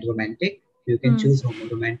and romantic, you can choose homo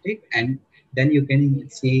romantic, and then you can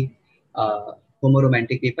see homo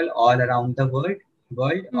romantic people all around the world,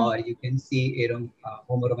 or you can see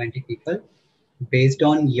homo romantic people based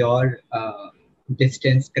on your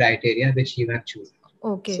distance criteria which you have chosen.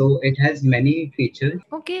 Okay. So it has many features.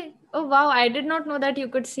 Okay. Oh wow, I did not know that you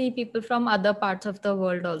could see people from other parts of the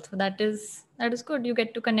world also. That is good. You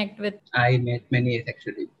get to connect with. I met many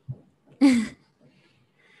asexual people.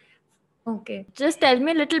 Okay. Just tell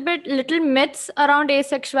me little myths around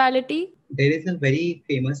asexuality. There is a very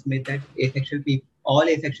famous myth that all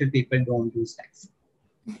asexual people don't do sex.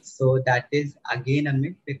 So that is again a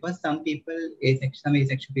myth, because some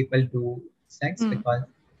asexual people do sex, because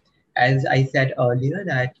as I said earlier,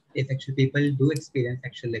 that asexual people do experience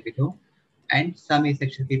sexual libido, and some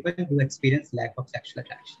asexual people do experience lack of sexual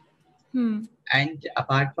attraction. And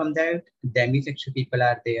apart from that, demisexual people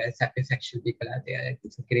are there, sapiosexual people are there,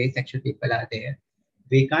 gray sexual people are there.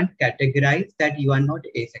 We can't categorize that you are not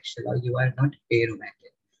asexual or you are not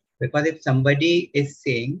aromantic. Because if somebody is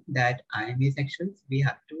saying that I am asexual, we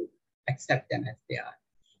have to accept them as they are.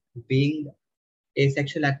 Being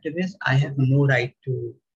asexual activist, I have no right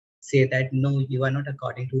to say that, no, you are not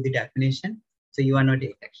according to the definition, so you are not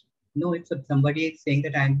asexual. No, if somebody is saying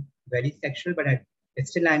that I'm very sexual, but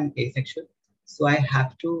still I'm asexual, so I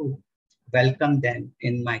have to welcome them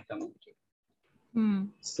in my community.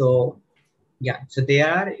 So yeah, so they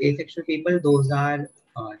are asexual people. Those are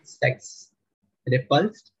sex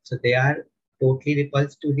repulsed. So they are totally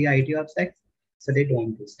repulsed to the idea of sex. So they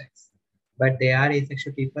don't do sex. But they are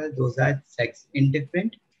asexual people. Those are sex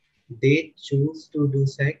indifferent. They choose to do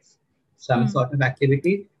sex, some sort of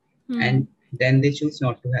activity, and then they choose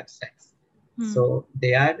not to have sex. So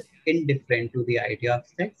they are indifferent to the idea of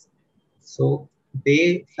sex. So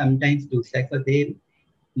they sometimes do sex, or they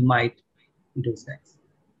might do sex.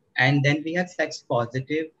 And then we have sex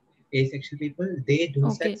positive asexual people. They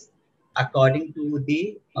do sex according to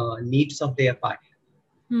the needs of their partner,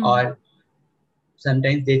 or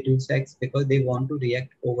sometimes they do sex because they want to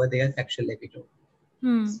react over their sexual libido.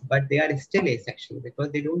 But they are still asexual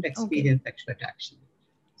because they don't experience sexual attraction.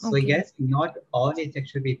 So yes, not all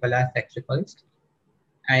asexual people are sex repulsed.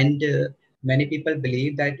 And many people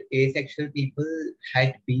believe that asexual people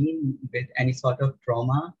had been with any sort of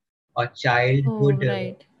trauma or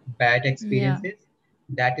childhood bad experiences.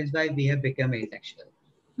 That is why we have become asexual.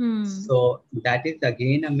 So that is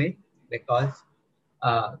again a myth, because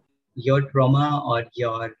your trauma or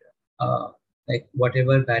your like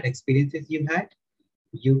whatever bad experiences you had,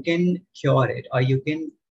 you can cure it, or you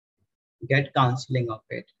can get counseling of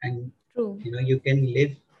it, and you can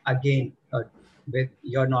live again with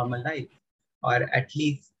your normal life, or at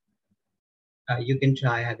least you can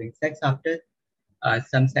try having sex after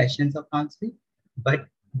some sessions of counseling. But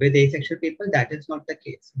with asexual people, that is not the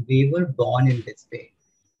case. We were born in this way.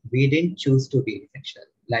 We didn't choose to be asexual,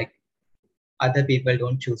 like other people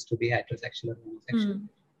don't choose to be heterosexual or homosexual.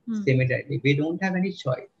 Similarly, we don't have any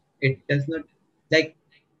choice. It does not, like,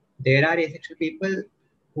 there are asexual people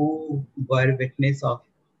who were witness of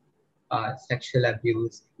sexual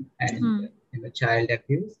abuse and child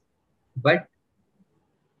abuse, but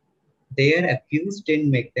their abuse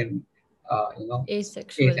didn't make them,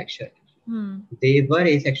 Asexual. asexual. They were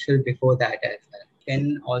asexual before that as well.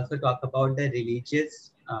 Can also talk about the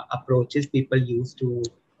religious approaches people use to,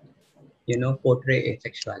 portray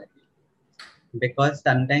asexuality. Because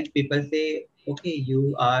sometimes people say, okay,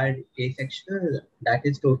 you are asexual, that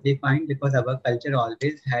is totally fine because our culture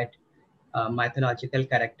always had mythological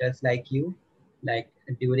characters like you. Like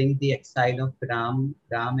during the exile of Ram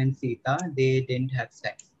and Sita, they didn't have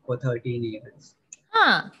sex for 13 years.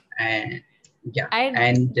 Huh. And yeah, I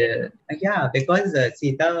and because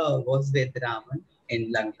Sita was with Raman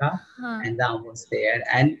in Lanka, and Ram was there.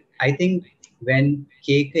 And I think when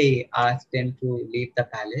Kekai asked him to leave the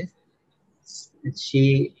palace,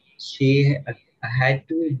 she had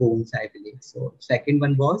two boons, I believe. So second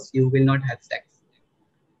one was you will not have sex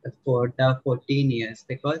for the 14 years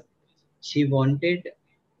because she wanted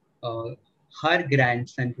uh, her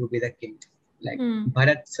grandson to be the king, like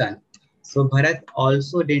Bharat's son. So Bharat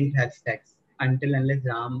also didn't have sex until unless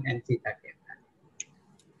Ram and Sita came back.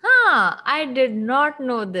 I did not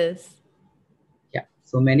know this. Yeah.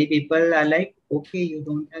 So many people are like, okay, you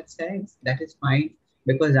don't have sex, that is fine,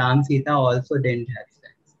 because Ram Sita also didn't have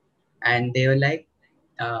sex, and they were like,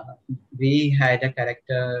 uh, we had a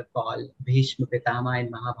character called Bhishma Pitama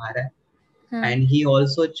in Mahabharata, and he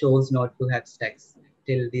also chose not to have sex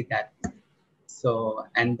till the death. So,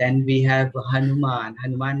 and then we have Hanuman.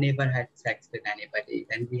 Hanuman never had sex with anybody.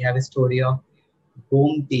 Then we have a story of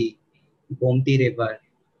Gomti, Gomti River.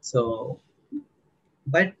 So,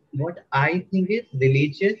 but what I think is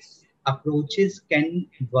religious approaches can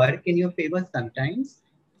work in your favor sometimes,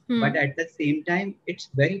 but at the same time, it's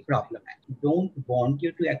very problematic. Don't want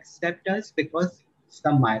you to accept us because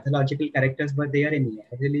some mythological characters were there in your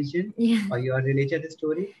religion or your religious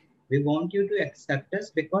story. We want you to accept us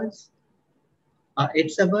because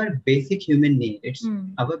it's our basic human need. It's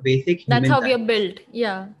our basic human. That's how we are built.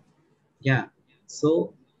 Yeah. Yeah.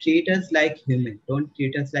 So treat us like human. Don't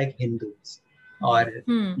treat us like Hindus or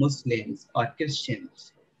Muslims or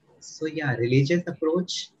Christians. So yeah, religious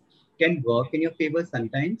approach can work in your favor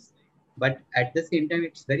sometimes, but at the same time,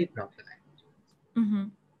 it's very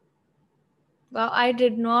problematic. Wow, I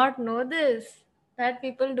did not know this. That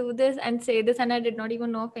people do this and say this, and I did not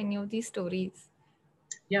even know of any of these stories.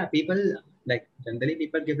 Yeah, people like generally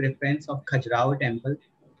people give reference of Khajuraho temple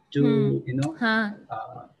to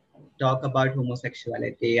talk about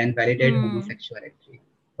homosexuality and validate homosexuality.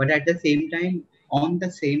 But at the same time, on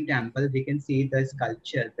the same temple, we can see the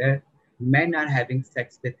sculpture where men are having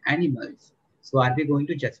sex with animals. So are we going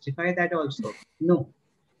to justify that also? No.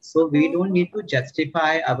 So we don't need to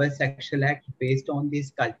justify our sexual act based on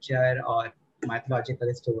this culture or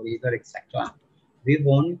mythological stories or etc. We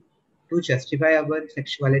want to justify our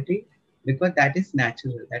sexuality because that is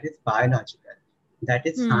natural, that is biological, that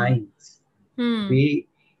is science.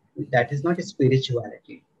 That is not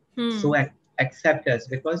spirituality. So accept us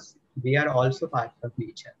because we are also part of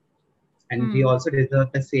nature and we also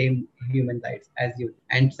deserve the same human rights as you.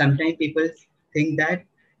 And sometimes people think that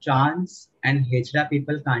trans and hijra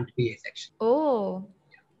people can't be asexual. Oh.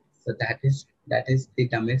 So that is the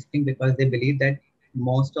dumbest thing because they believe that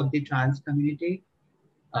most of the trans community,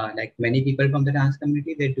 like many people from the trans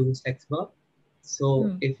community, they do sex work.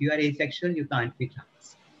 So if you are asexual, you can't be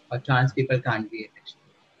trans, or trans people can't be asexual.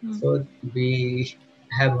 So we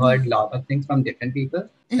have heard a lot of things from different people.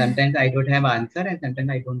 Sometimes I don't have answer, and sometimes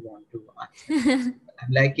I don't want to answer.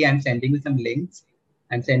 I'm like, yeah, I'm sending you some links.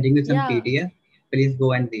 I'm sending you some PDF. Please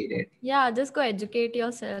go and read it. Yeah, just go educate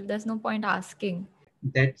yourself. There's no point asking.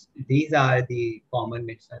 These are the common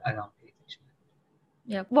myths around asexuality.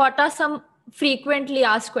 Yeah. What are some frequently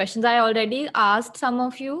asked questions? I already asked some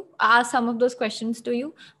of those questions to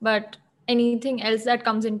you, but anything else that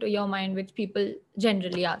comes into your mind which people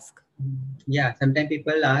generally ask? Yeah, sometimes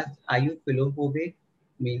people ask, are you philophobic?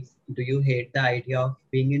 Means, do you hate the idea of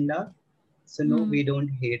being in love? So no, we don't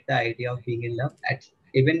hate the idea of being in love.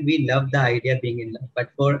 Even we love the idea of being in love.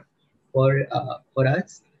 But for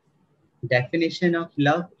us, definition of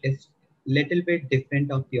love is little bit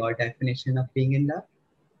different of your definition of being in love.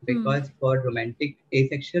 Because for romantic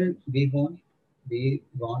asexual, we want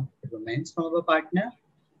romance from our partner,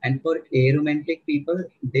 and for aromantic people,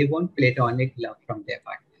 they want platonic love from their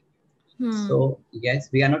partner. So yes,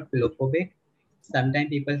 we are not philophobic. Sometimes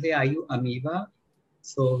people say, are you amoeba?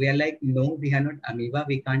 So we are like, no, we are not amoeba.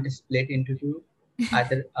 We can't split into two.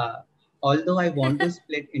 Although I want to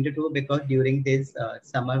split into two because during this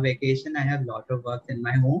summer vacation, I have a lot of work in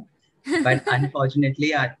my home. But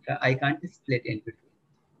unfortunately, I can't split into two.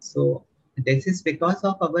 So this is because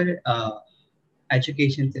of our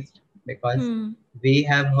education system, because Hmm. we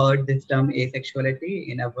have heard this term asexuality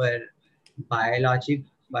in our biology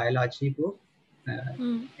book, uh,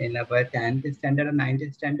 Hmm. in our 10th standard or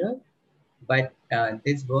 9th standard. But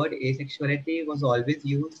this word asexuality was always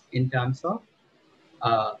used in terms of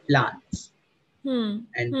plants Hmm.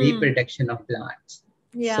 and Hmm. reproduction of plants.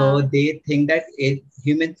 So Yeah. they think that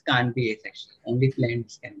humans can't be asexual, only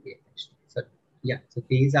plants can be asexual. So yeah, so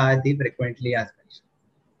these are the frequently asked questions.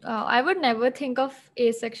 I would never think of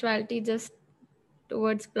asexuality just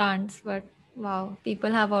towards plants, but wow,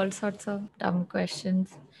 people have all sorts of dumb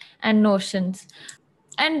questions and notions.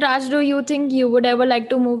 And Raj, do you think you would ever like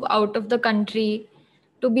to move out of the country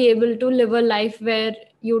to be able to live a life where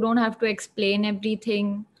you don't have to explain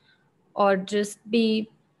everything, or just be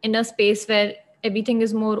in a space where everything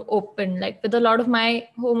is more open? Like with a lot of my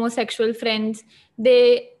homosexual friends,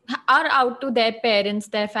 they are out to their parents,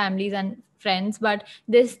 their families and friends, but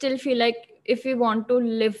they still feel like if we want to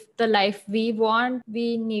live the life we want,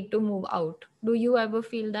 we need to move out. Do you ever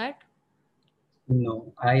feel that?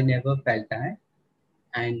 No, I never felt that.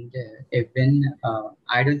 And even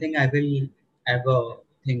I don't think I will ever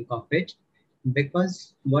think of it,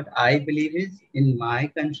 because what I believe is in my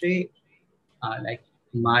country, like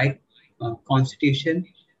my constitution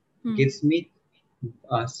Hmm. gives me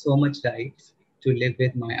so much rights to live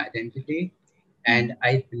with my identity, Hmm. and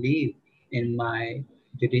I believe in my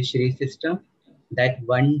judiciary system that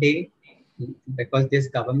one day, because this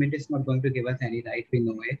government is not going to give us any right, we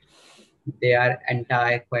know it. They are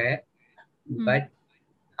anti-queer, Hmm. but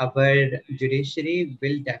our judiciary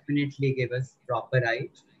will definitely give us proper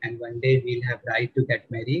rights, and one day we'll have right to get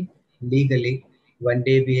married legally. One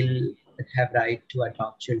day we'll have right to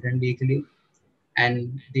adopt children legally,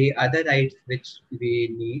 and the other rights which we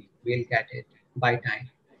need, we'll get it by time.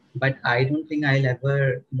 But I don't think I'll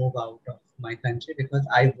ever move out of my country, because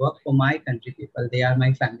I work for my country people. They are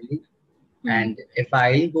my family. Hmm. And if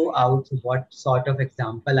I go out, what sort of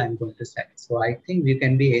example I'm going to set? So I think you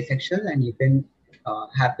can be asexual and you can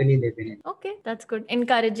happily live in it. Okay, that's good.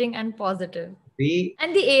 Encouraging and positive. We,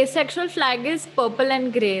 And the asexual flag is purple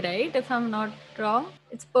and gray, right? If I'm not wrong,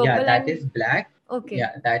 it's yeah, purple that and is black. okay.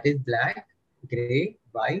 Yeah, that is black, gray,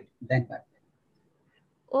 white, then purple.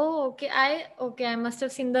 Oh, okay. I must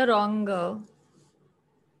have seen the wrong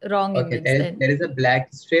Okay, image then. there is a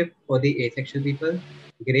black strip for the asexual people,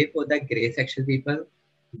 gray for the gray sexual people,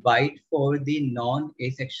 white for the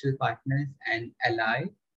non-asexual partners and ally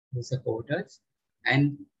who support us,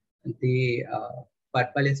 and the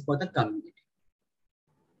purple is for the community.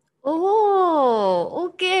 Oh,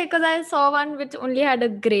 okay. Because I saw one which only had a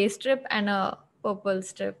gray strip and a purple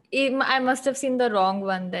strip. I must have seen the wrong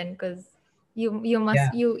one then, because you Yeah,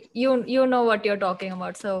 must you know what you're talking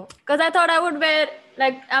about. So because I thought I would wear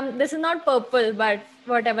like this is not purple, but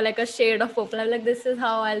whatever, like a shade of purple. I'm like, this is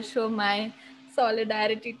how I'll show my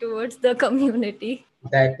solidarity towards the community.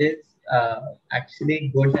 that is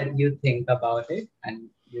actually good that you think about it and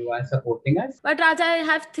you are supporting us. But Raja, I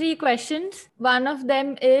have three questions. One of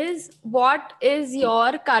them is, what is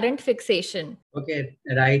your current fixation? Okay,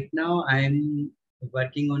 right now I'm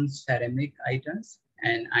working on ceramic items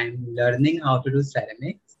and I'm learning how to do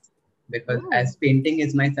ceramics, because Oh. as painting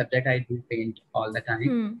is my subject, I do paint all the time.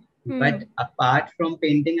 Hmm. Hmm. But apart from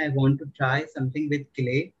painting, I want to try something with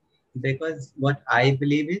clay, because what I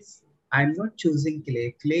believe is I'm not choosing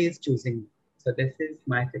clay, clay is choosing me. So this is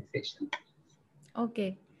my fixation.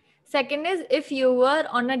 Okay. Second is, if you were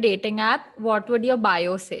on a dating app, what would your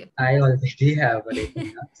bio say? I already have a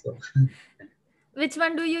dating app, so Which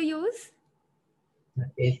one do you use?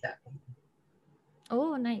 ASAP.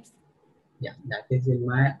 Oh, nice. Yeah, that is in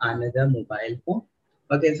my another mobile phone.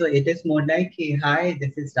 Okay, so it is more like, hey, hi,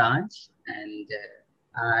 this is Raj, and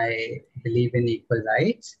I believe in equal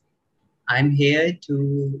rights. I'm here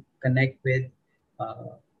to connect with uh,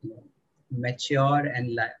 you know, mature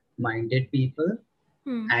and minded people,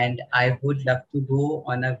 Hmm. and I would love to go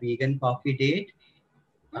on a vegan coffee date.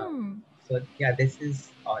 Uh, Hmm. so yeah, this is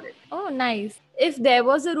all it. Oh, nice. If there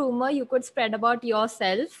was a rumor you could spread about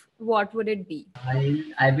yourself, what would it be?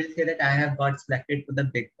 I will say that I have got selected for the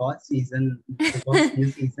Big Boss new season,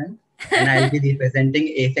 and I'll be representing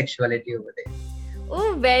asexuality over there.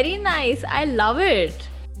 Oh, very nice. I love it.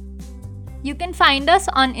 You can find us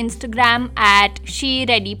on Instagram at She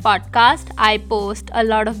Ready Podcast. I post a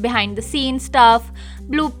lot of behind the scenes stuff,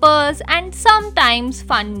 bloopers, and sometimes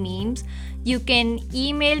fun memes. You can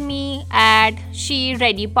email me at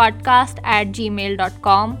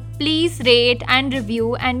shereadypodcast@gmail.com. Please rate and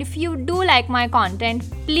review, and if you do like my content,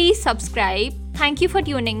 please subscribe. Thank you for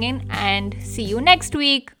tuning in, and see you next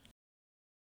week.